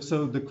positive.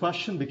 So the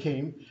question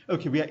became,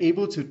 okay, we are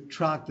able to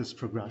track this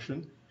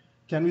progression.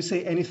 Can we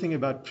say anything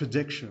about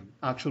prediction,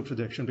 actual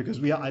prediction?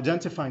 Because we are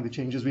identifying the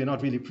changes, we are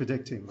not really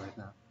predicting right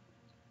now.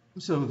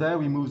 So there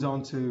we moved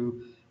on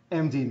to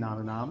MD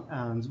nanoNAM,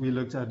 and we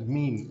looked at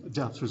mean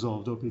depth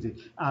resolved OPD.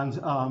 And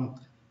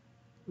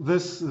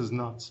this is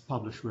not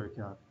published work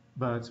yet,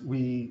 but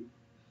we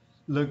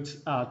looked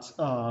at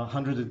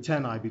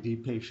 110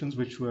 IBD patients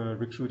which were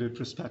recruited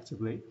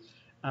prospectively,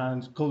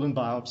 and colon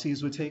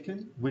biopsies were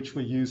taken, which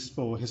were used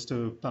for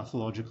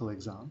histopathological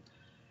exam.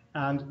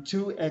 And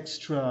 2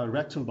 extra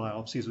rectal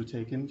biopsies were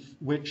taken,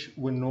 which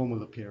were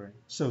normal appearing.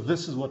 So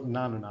this is what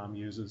nanoNAM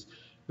uses,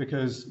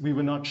 because we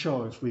were not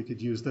sure if we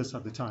could use this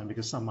at the time,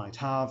 because some might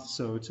have.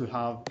 So to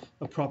have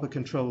a proper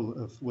control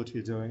of what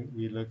we're doing,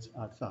 we looked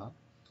at that.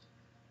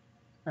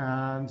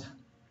 And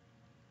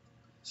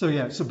so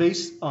yeah, so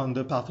based on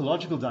the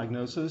pathological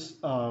diagnosis,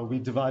 we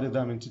divided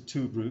them into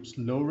 2 groups.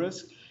 Low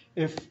risk,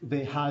 if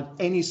they had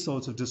any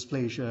sort of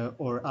dysplasia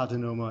or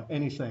adenoma,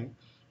 anything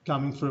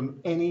coming from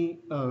any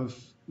of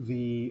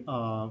the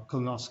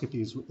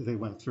colonoscopies they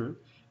went through,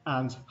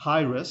 and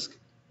high risk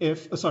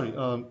if,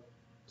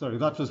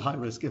 that was high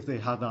risk if they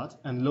had that,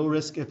 and low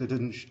risk if they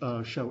didn't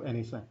show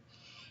anything.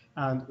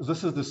 And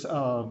this is this,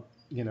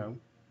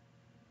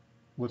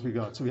 what we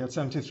got. So we had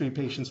 73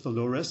 patients for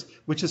low risk,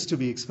 which is to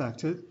be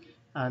expected,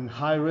 and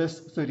high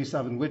risk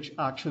 37, which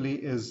actually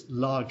is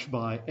large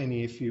by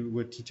any, if you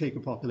were to take a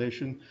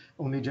population,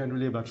 only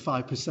generally about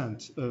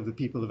 5% of the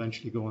people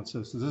eventually go on. So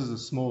this is a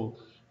small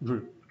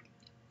group.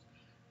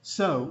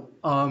 So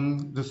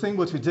the thing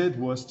what we did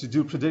was to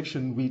do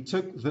prediction. We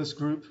took this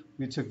group,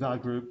 we took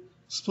that group,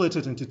 split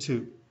it into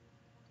 2,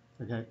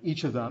 okay,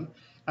 each of them,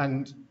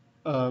 and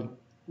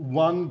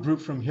one group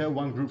from here,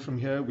 one group from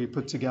here, we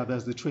put together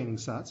as the training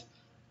set.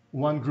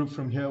 One group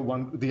from here,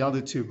 the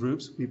other 2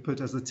 groups, we put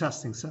as the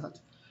testing set.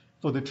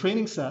 For the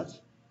training set,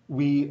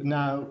 we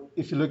now,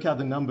 if you look at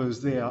the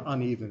numbers, they are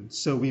uneven.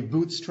 So we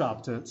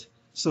bootstrapped it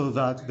so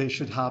that they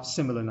should have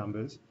similar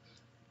numbers.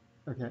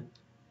 Okay.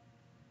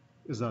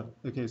 Is that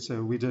okay?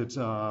 So we did,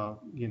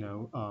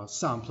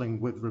 sampling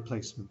with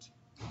replacement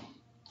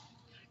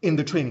in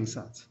the training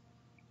set.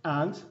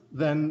 And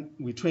then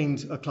we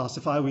trained a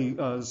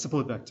classifier,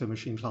 support vector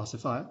machine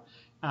classifier,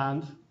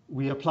 and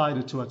we applied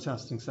it to a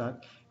testing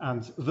set,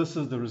 and this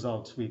is the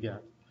results we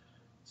get.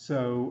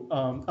 So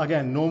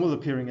again, normal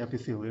appearing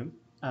epithelium,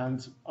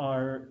 and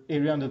our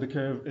area under the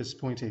curve is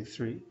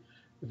 0.83.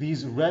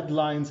 These red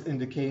lines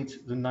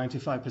indicate the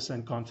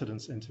 95%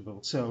 confidence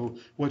interval. So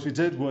what we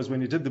did was, when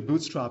we did the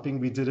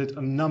bootstrapping, we did it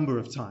a number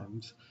of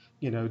times,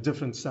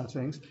 different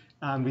settings,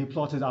 and we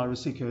plotted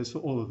ROC curves for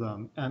all of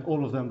them, and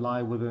all of them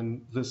lie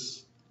within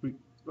this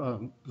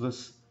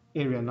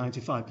area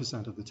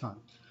 95% of the time.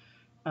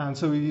 And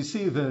so you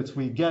see that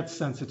we get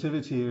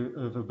sensitivity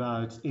of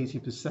about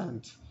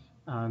 80%,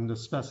 and the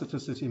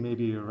specificity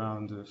maybe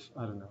around,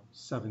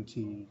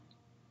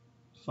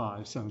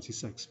 75,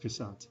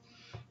 76%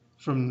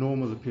 from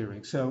normal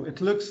appearing. So it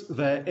looks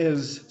there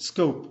is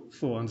scope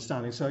for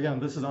understanding. So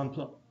again, this is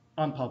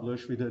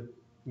unpublished. We did,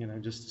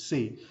 just to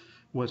see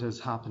what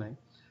is happening,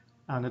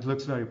 and it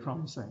looks very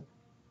promising.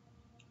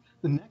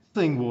 The next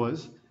thing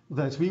was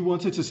that we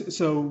wanted to,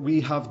 so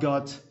we have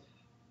got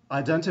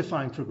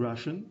identifying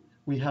progression,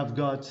 we have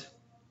got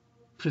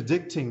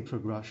predicting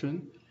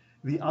progression,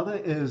 The other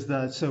is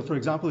that, so for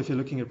example, if you're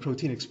looking at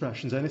protein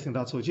expressions, anything of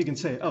that sort, you can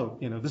say, oh,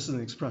 this is an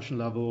expression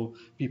level,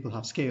 people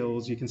have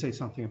scales, you can say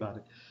something about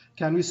it.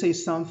 Can we say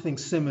something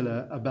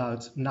similar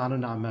about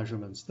nanoNAM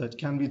measurements? That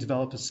can we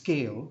develop a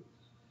scale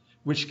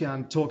which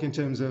can talk in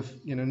terms of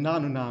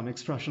nanoNAM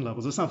expression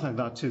levels or something like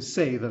that to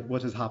say that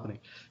what is happening.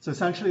 So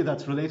essentially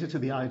that's related to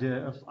the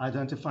idea of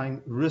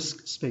identifying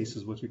risk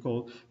spaces, what we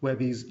call, where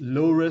these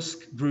low risk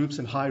groups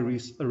and high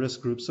risk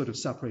groups sort of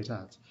separate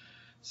out.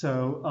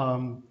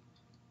 So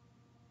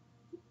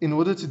in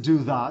order to do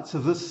that, so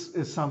this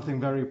is something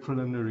very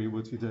preliminary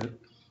what we did.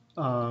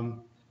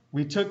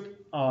 We took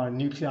our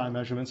nuclei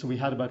measurement, so we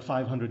had about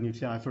 500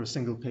 nuclei for a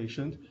single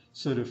patient,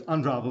 sort of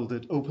unraveled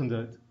it, opened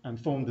it, and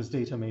formed this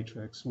data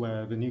matrix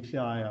where the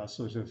nuclei are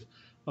sort of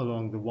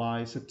along the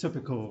Y, so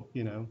typical,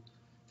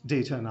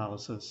 data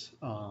analysis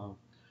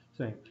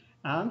thing.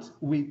 And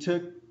we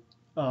took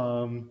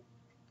eigen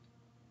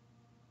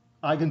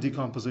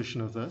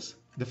decomposition of this,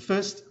 the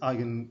first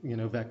eigen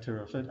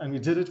vector of it, and we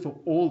did it for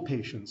all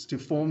patients to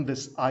form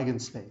this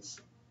eigenspace,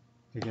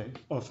 okay,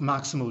 of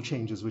maximal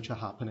changes which are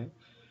happening.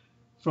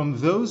 From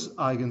those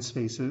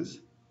eigenspaces,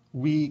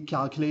 we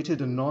calculated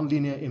a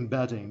nonlinear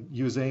embedding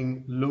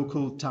using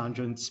local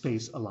tangent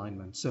space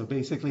alignment. So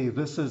basically,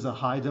 this is a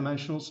high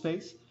dimensional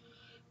space.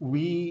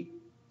 We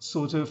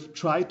sort of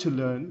tried to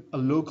learn a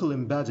local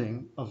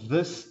embedding of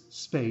this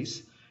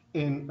space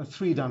in a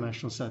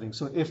three-dimensional setting.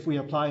 So if we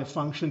apply a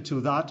function to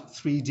that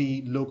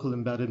 3D local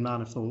embedded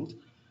manifold,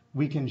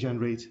 we can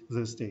generate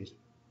this data,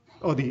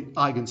 or the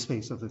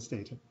eigenspace of this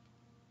data.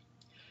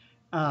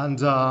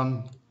 And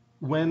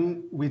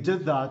when we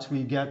did that,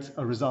 we get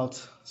a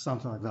result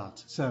something like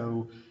that.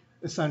 So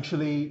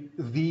essentially,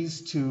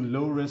 these two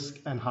low risk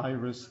and high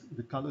risk,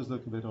 the colors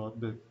look a bit odd,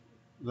 but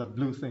that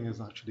blue thing is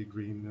actually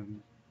green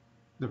and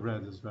the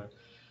red is red.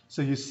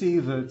 So you see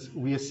that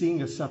we are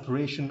seeing a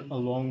separation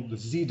along the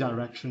z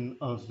direction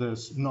of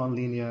this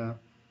nonlinear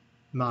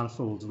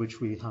manifold which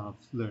we have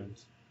learned,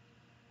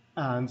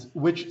 and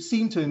which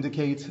seem to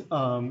indicate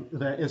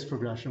there is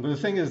progression. But the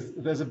thing is,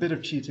 there's a bit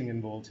of cheating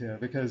involved here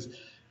because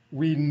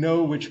we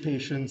know which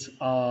patients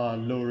are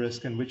low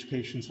risk and which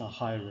patients are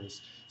high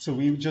risk. So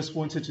we just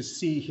wanted to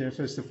see here,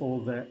 first of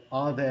all,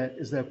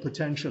 is there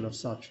potential of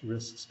such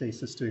risk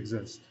spaces to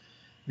exist?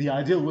 The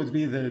ideal would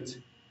be that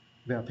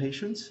there are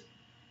patients,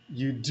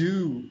 you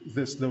do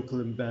this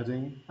local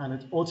embedding, and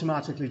it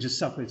automatically just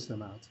separates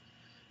them out.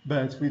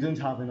 But we didn't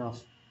have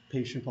enough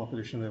patient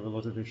population. There were a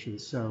lot of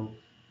issues. So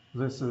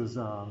this is,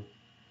 what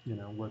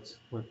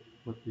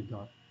we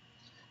got.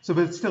 So,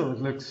 but still, it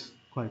looks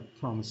quite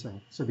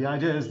promising. So the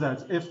idea is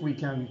that if we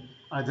can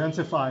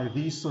identify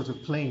these sort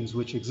of planes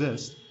which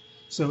exist,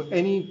 so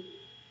any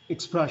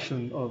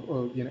expression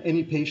or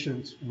any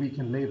patient, we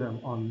can lay them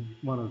on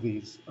one of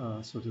these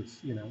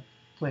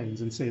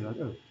planes and say that,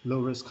 oh, low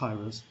risk, high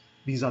risk,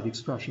 these are the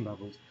expression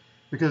levels.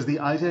 Because the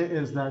idea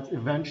is that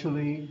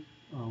eventually,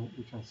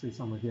 which I say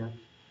somewhere here,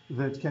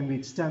 that can be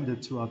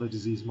extended to other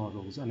disease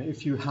models. And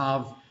if you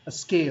have a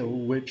scale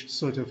which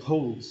sort of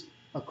holds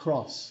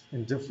across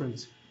in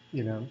different,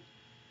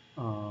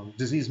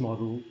 disease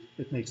model,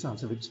 it makes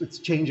sense. If it's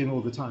changing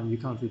all the time, you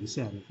can't really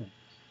say anything.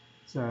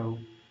 So,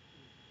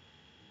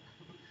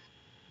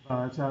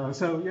 that's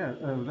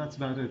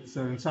about it.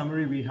 So in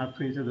summary, we have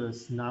created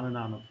this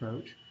nanoNAM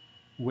approach,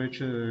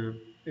 which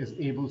is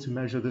able to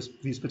measure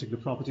these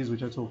particular properties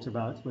which I talked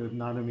about with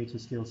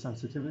nanometer-scale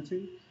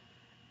sensitivity,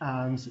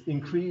 and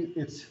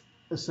it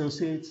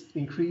associates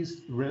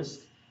increased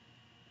risk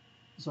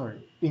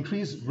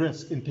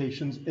in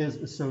patients is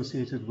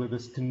associated with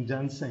this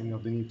condensing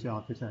of the nuclear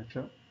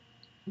architecture.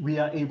 We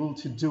are able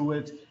to do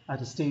it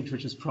at a stage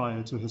which is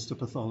prior to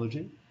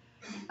histopathology,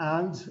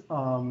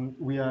 and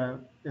we are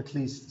at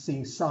least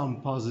seeing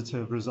some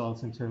positive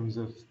results in terms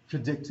of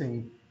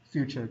predicting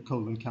future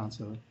colon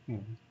cancer.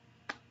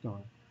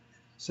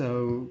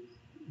 So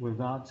with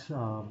that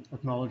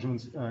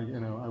acknowledgement,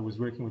 I was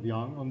working with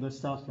Yang on this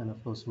stuff, and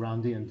of course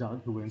Randy and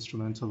Doug, who were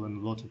instrumental in a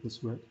lot of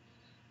this work.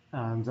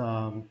 And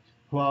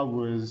Hua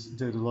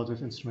did a lot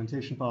of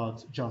instrumentation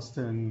part,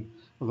 Justin,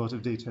 a lot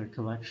of data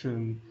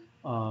collection.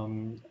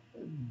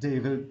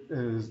 David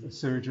is a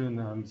surgeon,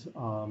 and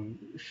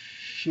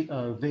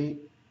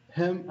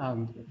him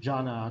and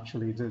Jana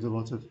actually did a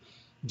lot of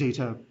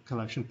data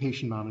collection,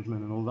 patient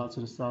management, and all that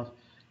sort of stuff.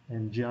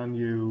 And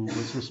Jianyu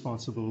was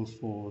responsible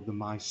for the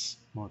mice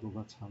model.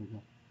 That's how we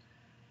got.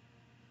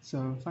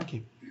 So thank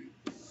you.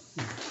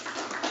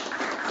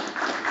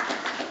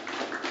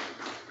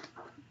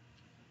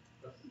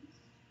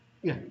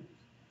 Yeah.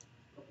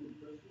 Couple of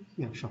questions?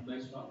 Yeah, sure.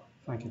 Nice talk.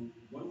 Thank you.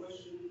 One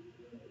question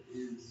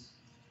is,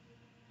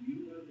 do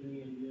you have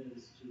any idea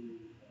as to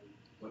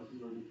what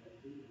you are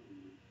detecting?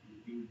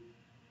 If you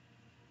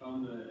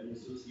found an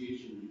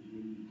association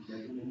between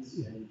measurements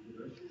and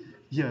progression?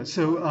 Yeah,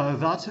 so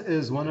that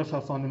is one of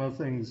our fundamental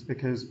things,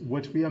 because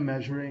what we are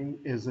measuring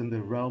is in the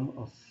realm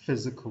of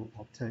physical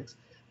optics,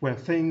 where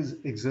things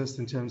exist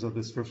in terms of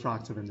this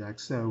refractive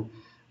index. So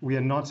we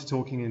are not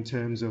talking in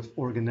terms of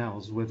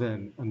organelles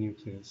within a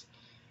nucleus.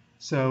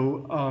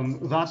 So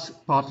that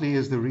partly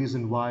is the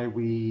reason why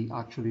we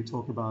actually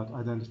talk about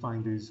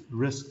identifying these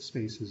risk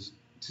spaces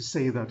to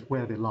say that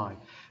where they lie.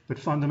 But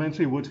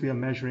fundamentally, what we are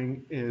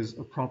measuring is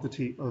a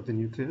property of the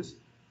nucleus,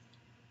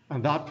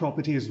 and that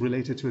property is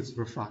related to its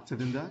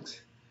refractive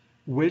index,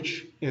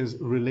 which is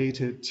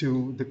related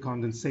to the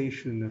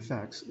condensation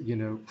effects,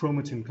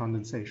 chromatin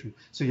condensation.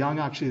 So Young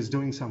actually is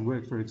doing some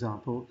work, for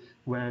example,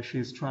 where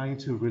she's trying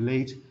to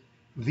relate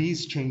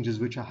these changes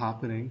which are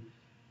happening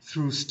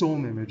through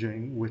storm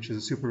imaging, which is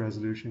a super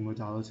resolution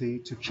modality,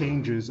 to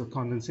changes or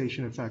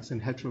condensation effects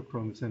in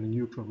heterochromatin and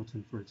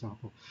euchromatin, for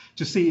example,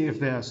 to see if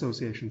there are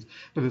associations.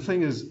 But the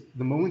thing is,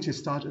 the moment you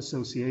start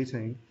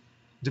associating,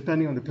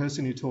 depending on the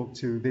person you talk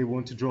to, they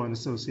want to draw an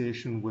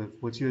association with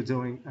what you're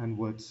doing and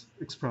what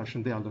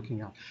expression they are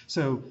looking at.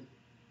 So,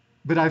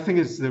 but I think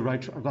it's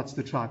that's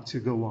the track to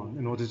go on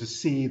in order to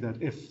see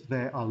that if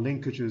there are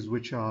linkages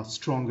which are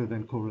stronger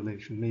than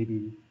correlation,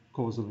 maybe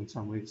causal in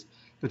some ways.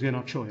 But we're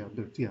not sure yet,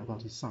 but yeah,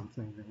 that is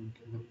something that we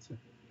can say.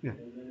 Yeah.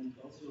 And then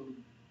also,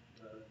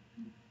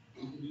 you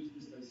introduced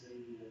this by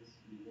saying that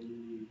you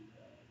only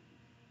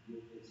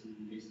look at some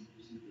basic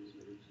procedures in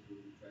order to do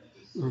in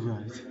practice.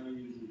 Right. Right now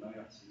you're using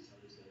biopsies, how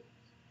does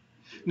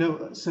that?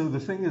 No, so the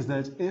thing is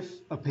that if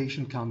a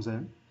patient comes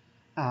in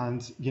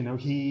and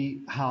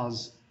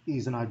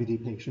he's an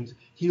IBD patient,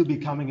 he'll be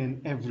coming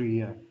in every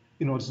year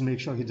in order to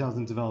make sure he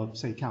doesn't develop,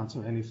 say,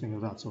 cancer or anything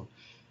of that sort.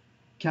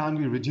 Can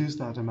we reduce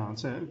that amount?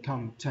 So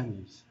come 10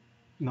 years,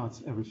 not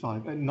every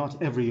 5,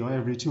 not every or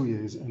every 2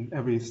 years, and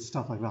every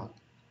stuff like that,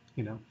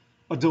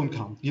 Or don't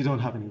come. You don't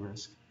have any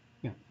risk.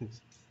 Yeah,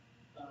 please.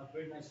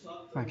 Very nice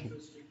talk. Thank you.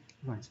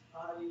 Right.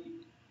 I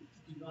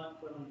do not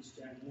quite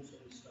understand most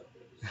of the stuff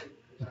that you said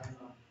because I'm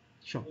not,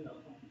 Sure.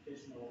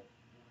 computational.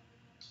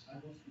 I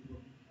mostly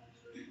work in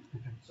cancer.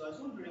 Okay. So I was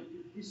wondering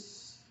if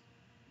this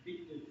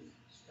predictive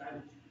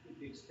strategy could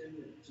be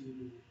extended to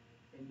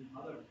any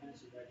other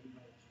cancer that you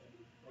might study,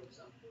 for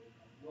example,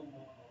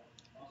 melanoma or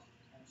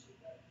prostate cancer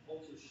that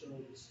also show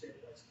the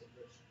stepwise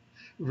progression.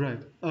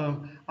 Right.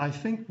 I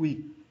think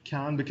we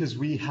can, because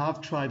we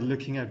have tried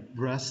looking at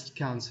breast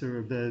cancer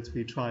a bit.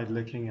 We tried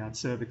looking at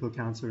cervical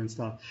cancer and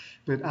stuff.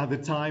 But at the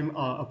time,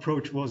 our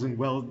approach wasn't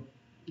well,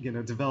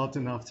 developed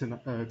enough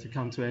to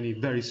come to any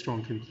very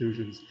strong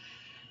conclusions.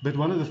 But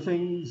one of the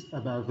things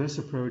about this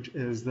approach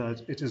is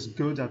that it is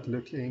good at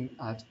looking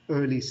at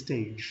early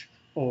stage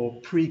or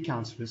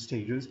pre-cancerous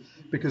stages,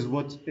 because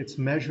what it's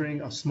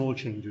measuring are small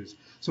changes.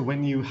 So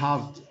when you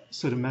have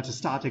sort of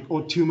metastatic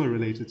or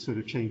tumor-related sort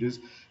of changes,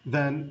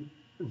 then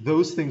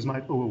those things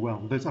might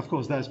overwhelm. But of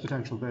course, there's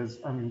potential.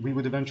 We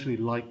would eventually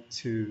like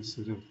to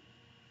sort of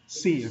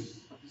see if.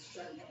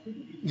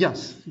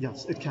 Yes,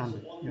 it can be.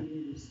 So all you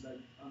need is like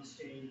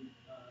unstained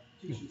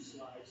tissue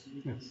slides.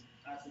 You can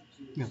pass it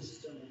to the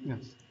system and you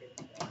can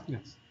get that.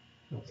 Yes.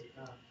 Okay.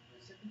 My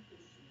second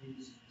question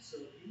is: so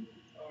you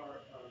are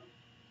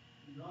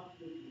not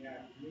looking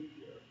at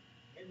nuclear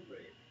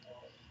membrane?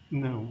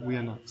 No, we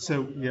are not.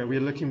 So yeah,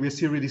 we're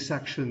serially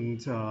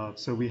sectioned.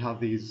 So we have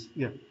these.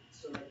 Yeah.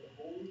 So like the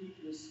whole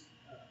nucleus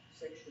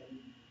section,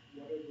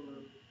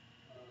 whatever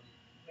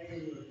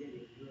layer you're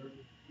getting, you're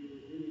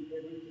really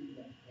everything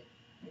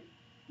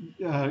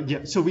that.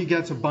 Yeah, so we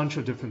get a bunch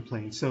of different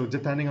planes. So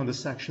depending on the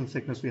section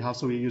thickness we have,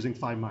 so we're using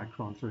 5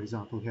 micron, for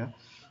example, here.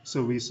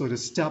 So we sort of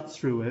step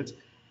through it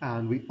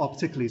and we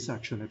optically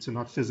section it. So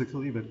not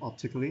physically, but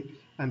optically.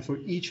 And for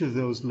each of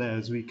those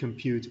layers, we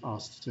compute our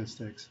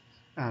statistics.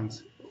 And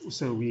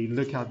so we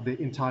look at the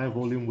entire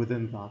volume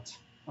within that,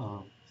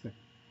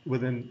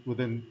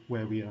 within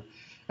where we are.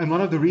 And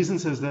one of the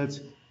reasons is that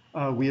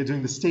we are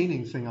doing the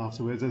staining thing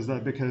afterwards is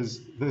that because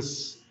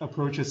this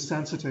approach is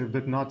sensitive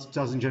but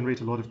doesn't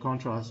generate a lot of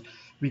contrast,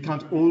 we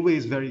can't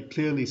always very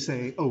clearly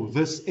say, oh,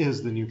 this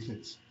is the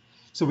nucleus.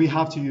 So we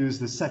have to use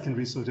the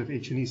secondary sort of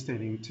H&E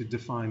staining to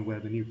define where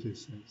the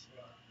nucleus is.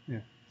 Yeah.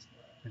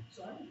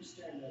 So I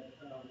understand that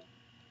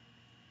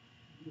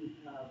you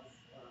have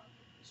a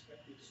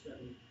prospective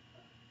study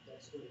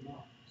that's going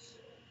on. So.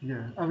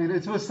 Yeah,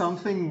 it was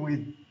something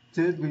we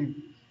did.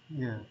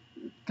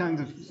 Kind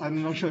of.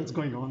 I'm not sure it's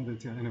going on,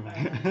 but yeah,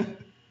 anyway.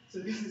 So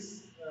this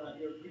is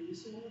your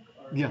previous work?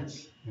 Or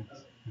Yes. Okay.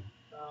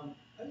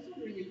 I was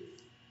wondering if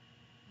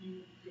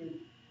you could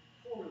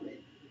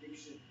correlate the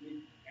prediction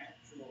with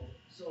actual.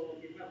 So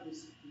you have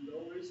this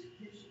low-risk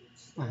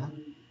patients, and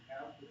you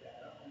have the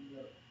data on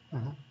your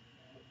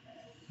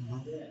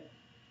and then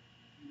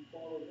you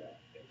follow that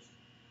patient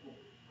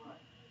over time.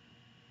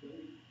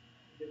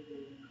 There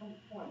will come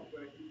a point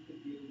where you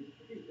could be able to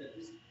predict that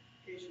this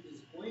patient is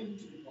going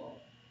to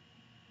develop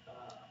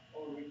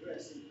or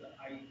regress into the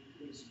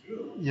high-risk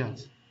group.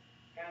 Yes.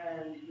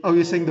 And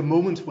you're saying the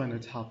moment when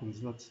it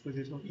happens, that's what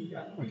you're talking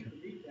about? Yeah, you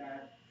predict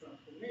that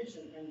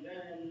transformation, and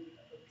then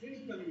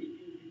clinically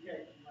you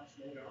detect much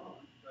later on,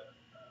 but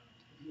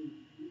you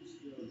use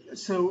your...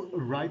 So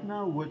right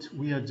now what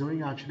we are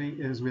doing actually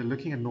is we're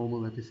looking at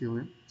normal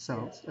epithelial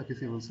cells,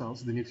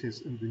 the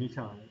nucleus and the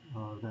nuclei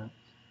are there.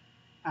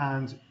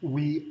 And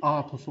we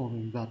are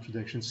performing that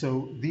prediction.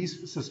 So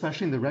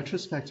especially in the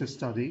retrospective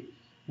study,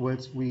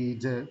 what we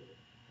did,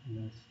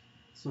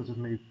 sort of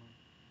maybe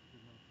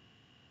did not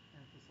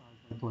emphasize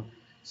that point.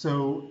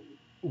 So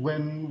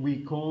when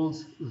we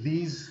called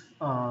these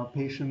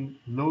patient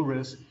low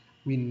risk,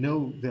 we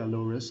know they're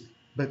low risk,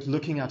 but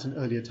looking at an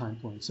earlier time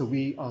point. So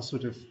we are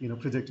sort of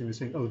predicting, we're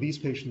saying, oh, these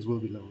patients will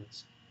be low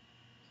risk.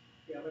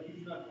 Yeah, but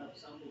you do not have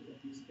samples of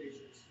these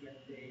patients when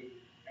they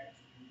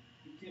actually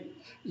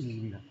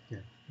became. Yeah,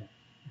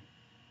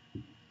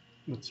 yeah.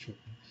 That's true.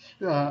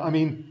 I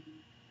mean,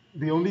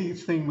 the only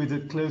thing we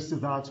did close to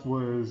that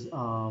was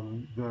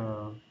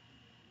the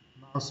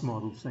mouse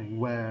model thing,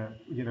 where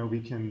we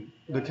can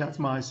look at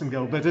mice and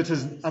go, but it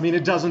is. I mean,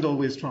 it doesn't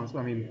always trans.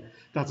 I mean,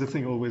 that's the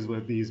thing always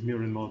with these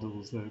murine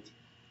models, that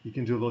you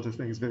can do a lot of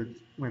things, but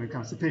when it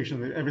comes to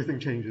patient, everything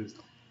changes.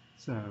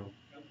 So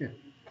yeah,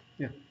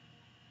 yeah,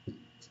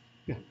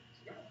 yeah.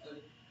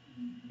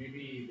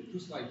 Maybe the two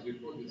slides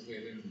before this,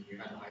 wherein we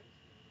had high.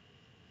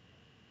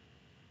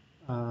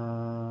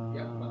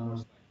 Yeah, one more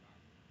slide back.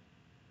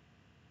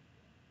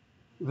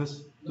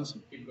 This, No, this.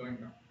 keep going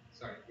now.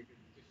 Sorry, because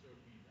it just showed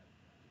me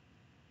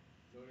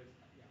that low risk.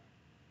 Yeah.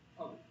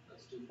 Oh,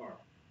 that's too far.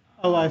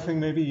 Oh, I think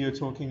maybe you're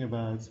talking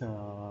about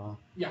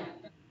Yeah.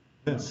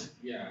 this.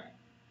 Yeah.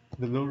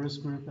 The low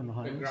risk group and the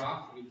high The risk.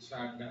 graph which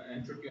had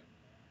entropy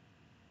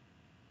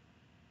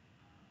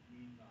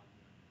mean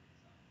value and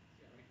exact.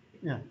 Yeah, right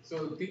here. Yeah.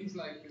 So things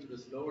like in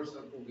this lower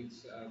circle,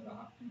 which the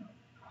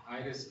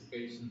high risk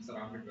patients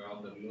surrounded by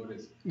all the low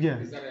risk. Yeah.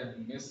 Is that a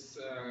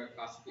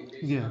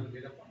misclassification Yeah. of the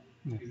data point?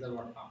 Yeah. Is that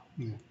what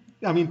happened?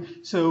 Yeah. I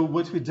mean, so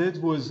what we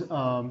did was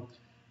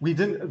we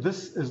didn't.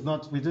 This is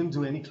not. We didn't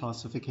do any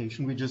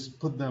classification. We just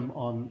put them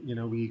on.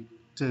 We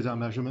did our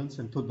measurements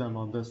and put them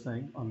on this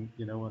thing on.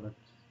 On a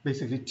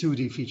basically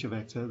 2D feature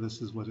vector.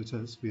 This is what it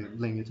is. We're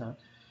laying it out.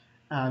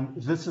 And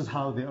this is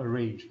how they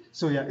arrange.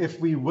 So yeah, if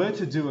we were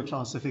to do a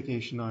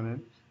classification on it,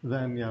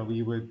 then yeah,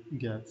 we would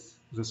get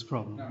this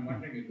problem. Now I'm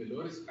wondering if the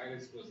low risk, high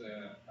risk was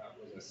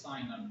a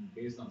sign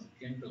based on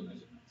clinical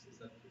measurements. Is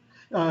that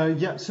true?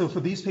 Yeah. So for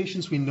these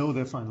patients, we know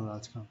their final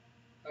outcome.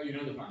 Oh, you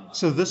know the final outcome.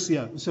 So this,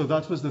 yeah. So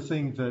that was the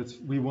thing that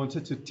we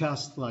wanted to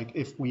test, like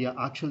if we are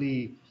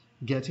actually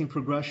getting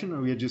progression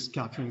or we are just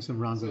capturing some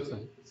random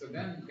thing. So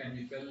then, can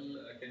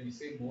you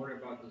say more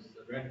about this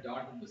red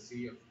dot in the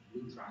sea of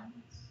blue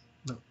triangles?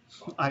 No,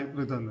 I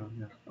don't know.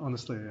 Yeah,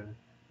 honestly, yeah.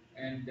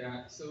 And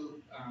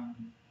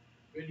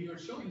when you're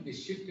showing the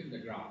shift in the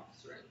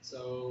graphs, right?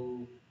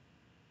 So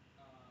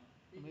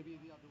maybe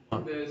the other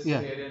one. This,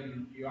 Yeah.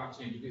 wherein you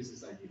actually introduce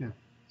this idea. Yeah.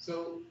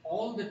 So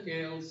all the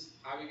tails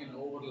having an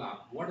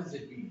overlap, what does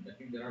it mean? I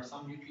think there are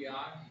some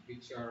nuclei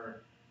which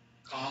are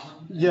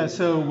common. Yeah.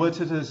 So what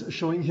it is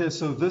showing here.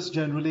 So this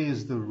generally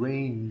is the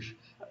range.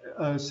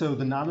 So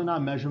the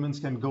nanoNAM measurements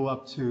can go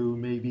up to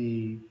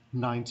maybe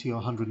 90 or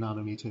 100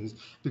 nanometers,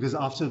 because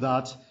after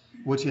that,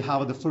 what you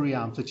have at the Fourier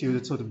amplitude,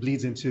 it sort of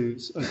bleeds into,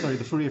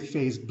 the Fourier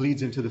phase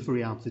bleeds into the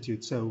Fourier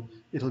amplitude, so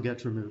it'll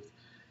get removed.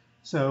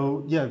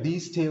 So yeah,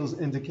 these tails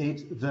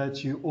indicate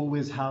that you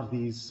always have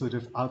these sort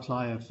of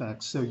outlier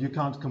effects, so you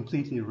can't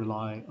completely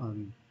rely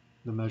on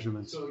the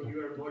measurements. So you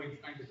are more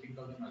inclined to think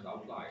of them as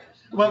outliers?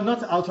 Well,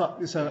 not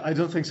outliers, so I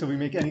don't think so. We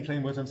make any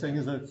claim. What I'm saying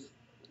is that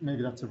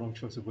maybe that's the wrong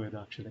choice of word,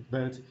 actually.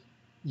 But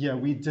yeah,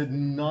 we did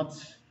not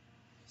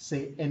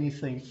say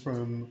anything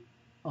from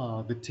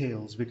the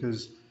tails,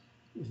 because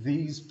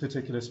these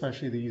particular,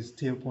 especially these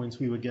tail points,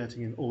 we were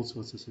getting in all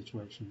sorts of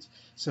situations.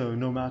 So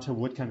no matter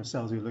what kind of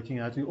cells you're looking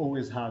at, we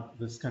always had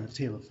this kind of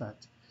tail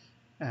effect.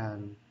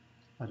 And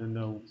I don't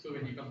know. So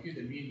when you compute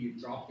the mean, you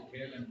drop the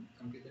tail and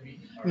compute the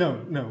mean?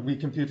 No, we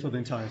compute for the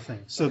entire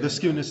thing. So the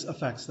skewness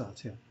affects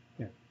that, yeah.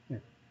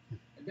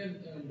 And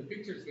then in the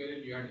pictures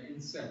wherein you had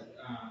inset,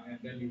 and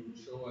then you would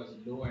show us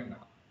low and high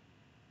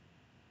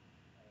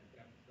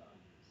depth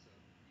values. So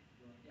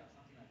yeah,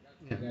 something like that.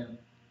 Yeah. And then,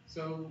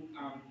 so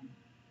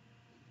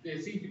there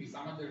seems to be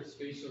some other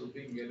spatial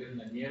thing wherein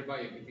the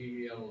nearby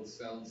epithelial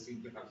cells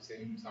seem to have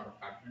same sort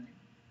of patterning.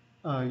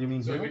 You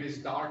mean so here? if it is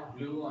dark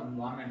blue on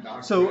one and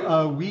dark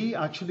So we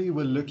actually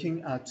were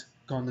looking at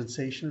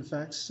condensation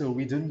effects, so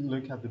we didn't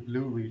look at the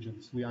blue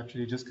regions. We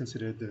actually just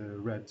considered the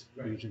red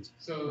regions.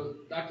 So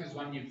that is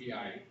one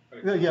nuclei.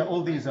 Yeah,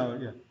 all these are,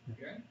 yeah.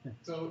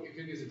 So if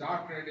it is a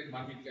dark red in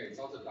one nuclei, it's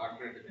also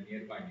dark red in the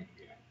nearby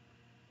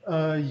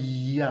nuclei.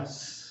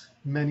 Yes,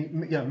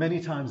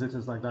 many times it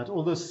is like that.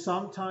 Although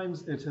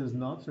sometimes it is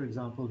not. For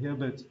example, here,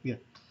 but yeah,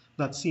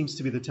 that seems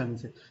to be the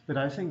tendency. But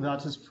I think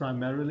that is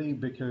primarily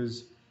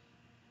because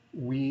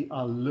we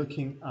are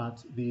looking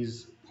at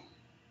these.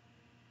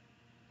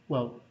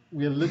 Well,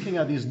 we are looking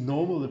at these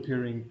normal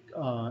appearing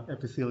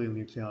epithelial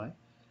nuclei,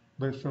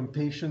 but from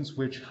patients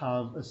which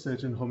have a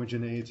certain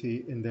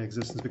homogeneity in their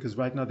existence, because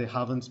right now they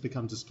haven't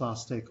become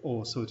dysplastic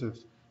or sort of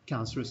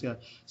cancerous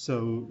yet.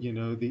 So,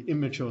 the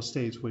immature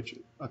state which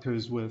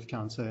occurs with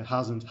cancer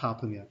hasn't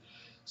happened yet.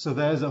 So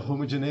there's a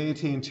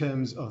homogeneity in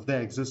terms of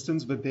their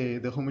existence, but the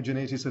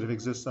homogeneity sort of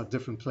exists at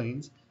different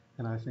planes.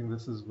 And I think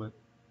this is what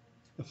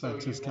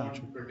affects this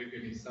capture. So you won't predict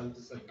any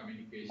cell-to-cell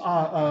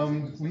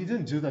communication? We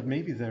didn't do that.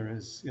 Maybe there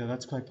is. Yeah,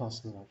 that's quite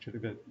possible, actually.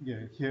 But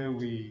yeah, here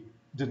we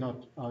did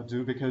not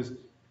do, because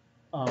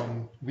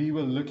we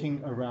were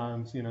looking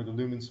around, the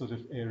lumen sort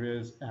of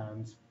areas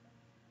and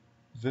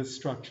this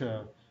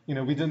structure.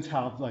 We didn't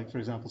have, like, for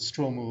example,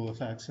 stromal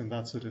effects and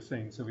that sort of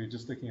thing. So we were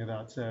just looking at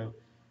that. So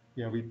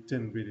yeah, we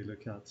didn't really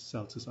look at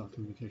cell-to-cell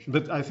communication.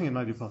 But I think it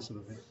might be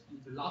possible. Yeah.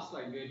 The last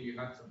slide where you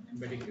had some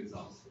embedding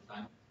results, the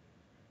time. It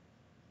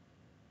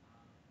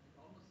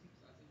almost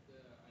seems as if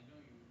I know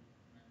you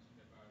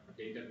mentioned about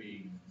data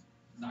being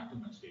not too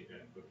much data,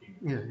 working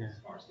with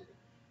sparse data.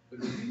 But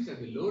it seems that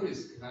the low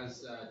risk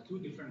has two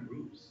different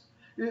groups.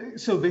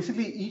 So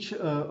basically, each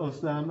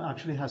of them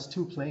actually has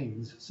two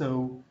planes.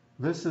 So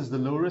this is the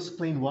low risk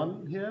plane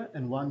one here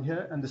and one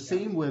here, and the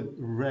same with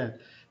red.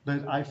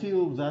 But I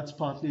feel that's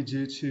partly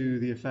due to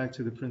the effect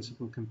of the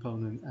principal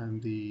component and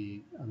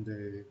the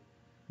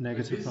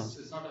negative. But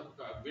this sort of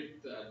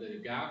width, the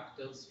gap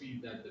tells me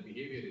that the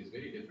behavior is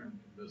very different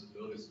in those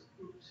low risk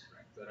groups,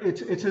 right?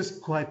 So it is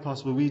quite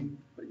possible.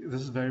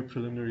 This is very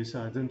preliminary,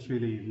 so I didn't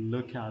really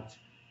look at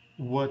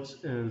what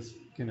is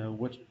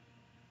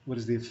what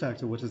is the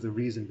effect or what is the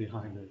reason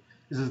behind it.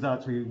 This is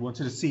that we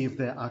wanted to see if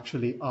there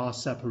actually are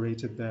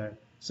separated there,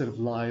 sort of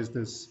lies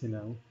this,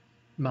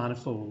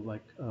 manifold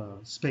like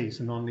space,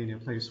 a nonlinear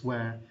place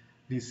where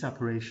these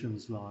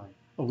separations lie,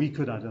 or we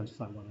could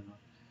identify one another.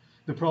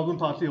 The problem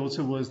partly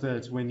also was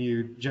that when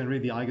you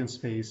generate the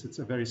eigenspace, it's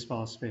a very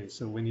sparse space.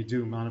 So when you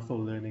do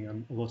manifold learning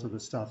and a lot of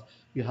this stuff,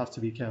 you have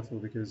to be careful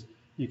because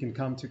you can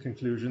come to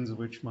conclusions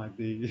which might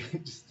be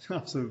just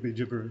absolutely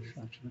gibberish,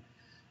 actually.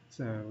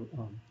 So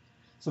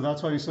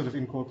that's why we sort of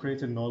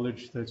incorporated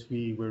knowledge that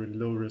we were in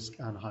low risk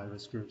and high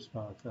risk groups.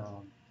 But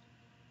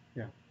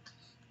yeah.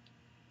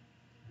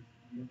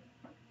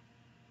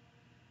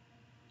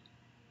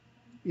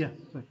 Yeah.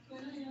 Right. So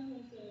nanoNAM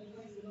was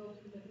trying to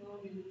develop some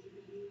technology that you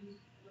could use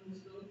on the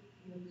scope,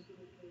 so is this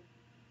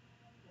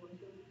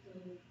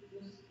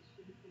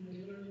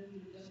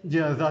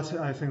Yeah,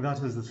 I think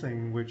that is the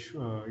thing which,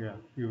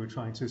 we were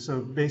trying to.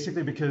 So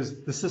basically,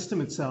 because the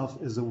system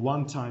itself is a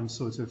one-time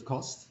sort of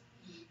cost,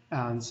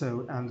 and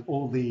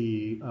all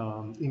the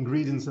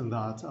ingredients in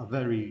that are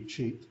very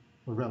cheap,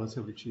 or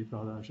relatively cheap,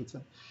 rather, I should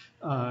say.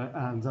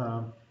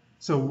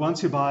 So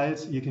once you buy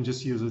it, you can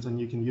just use it,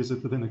 and you can use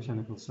it within a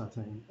clinical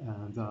setting.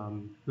 And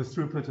the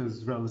throughput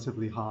is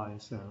relatively high.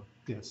 So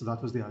yeah, so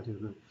that was the idea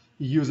that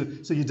you use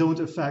it, so you don't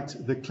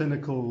affect the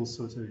clinical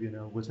sort of,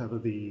 whatever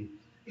the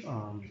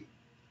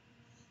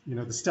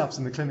the steps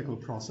in the clinical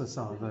process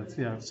are. But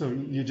yeah, so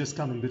you just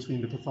come in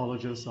between the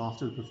pathologist,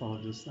 after the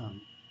pathologist,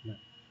 and yeah.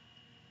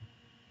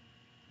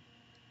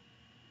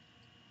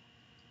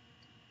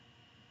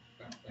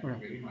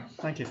 Thank you very much.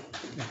 Thank you.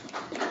 Yeah.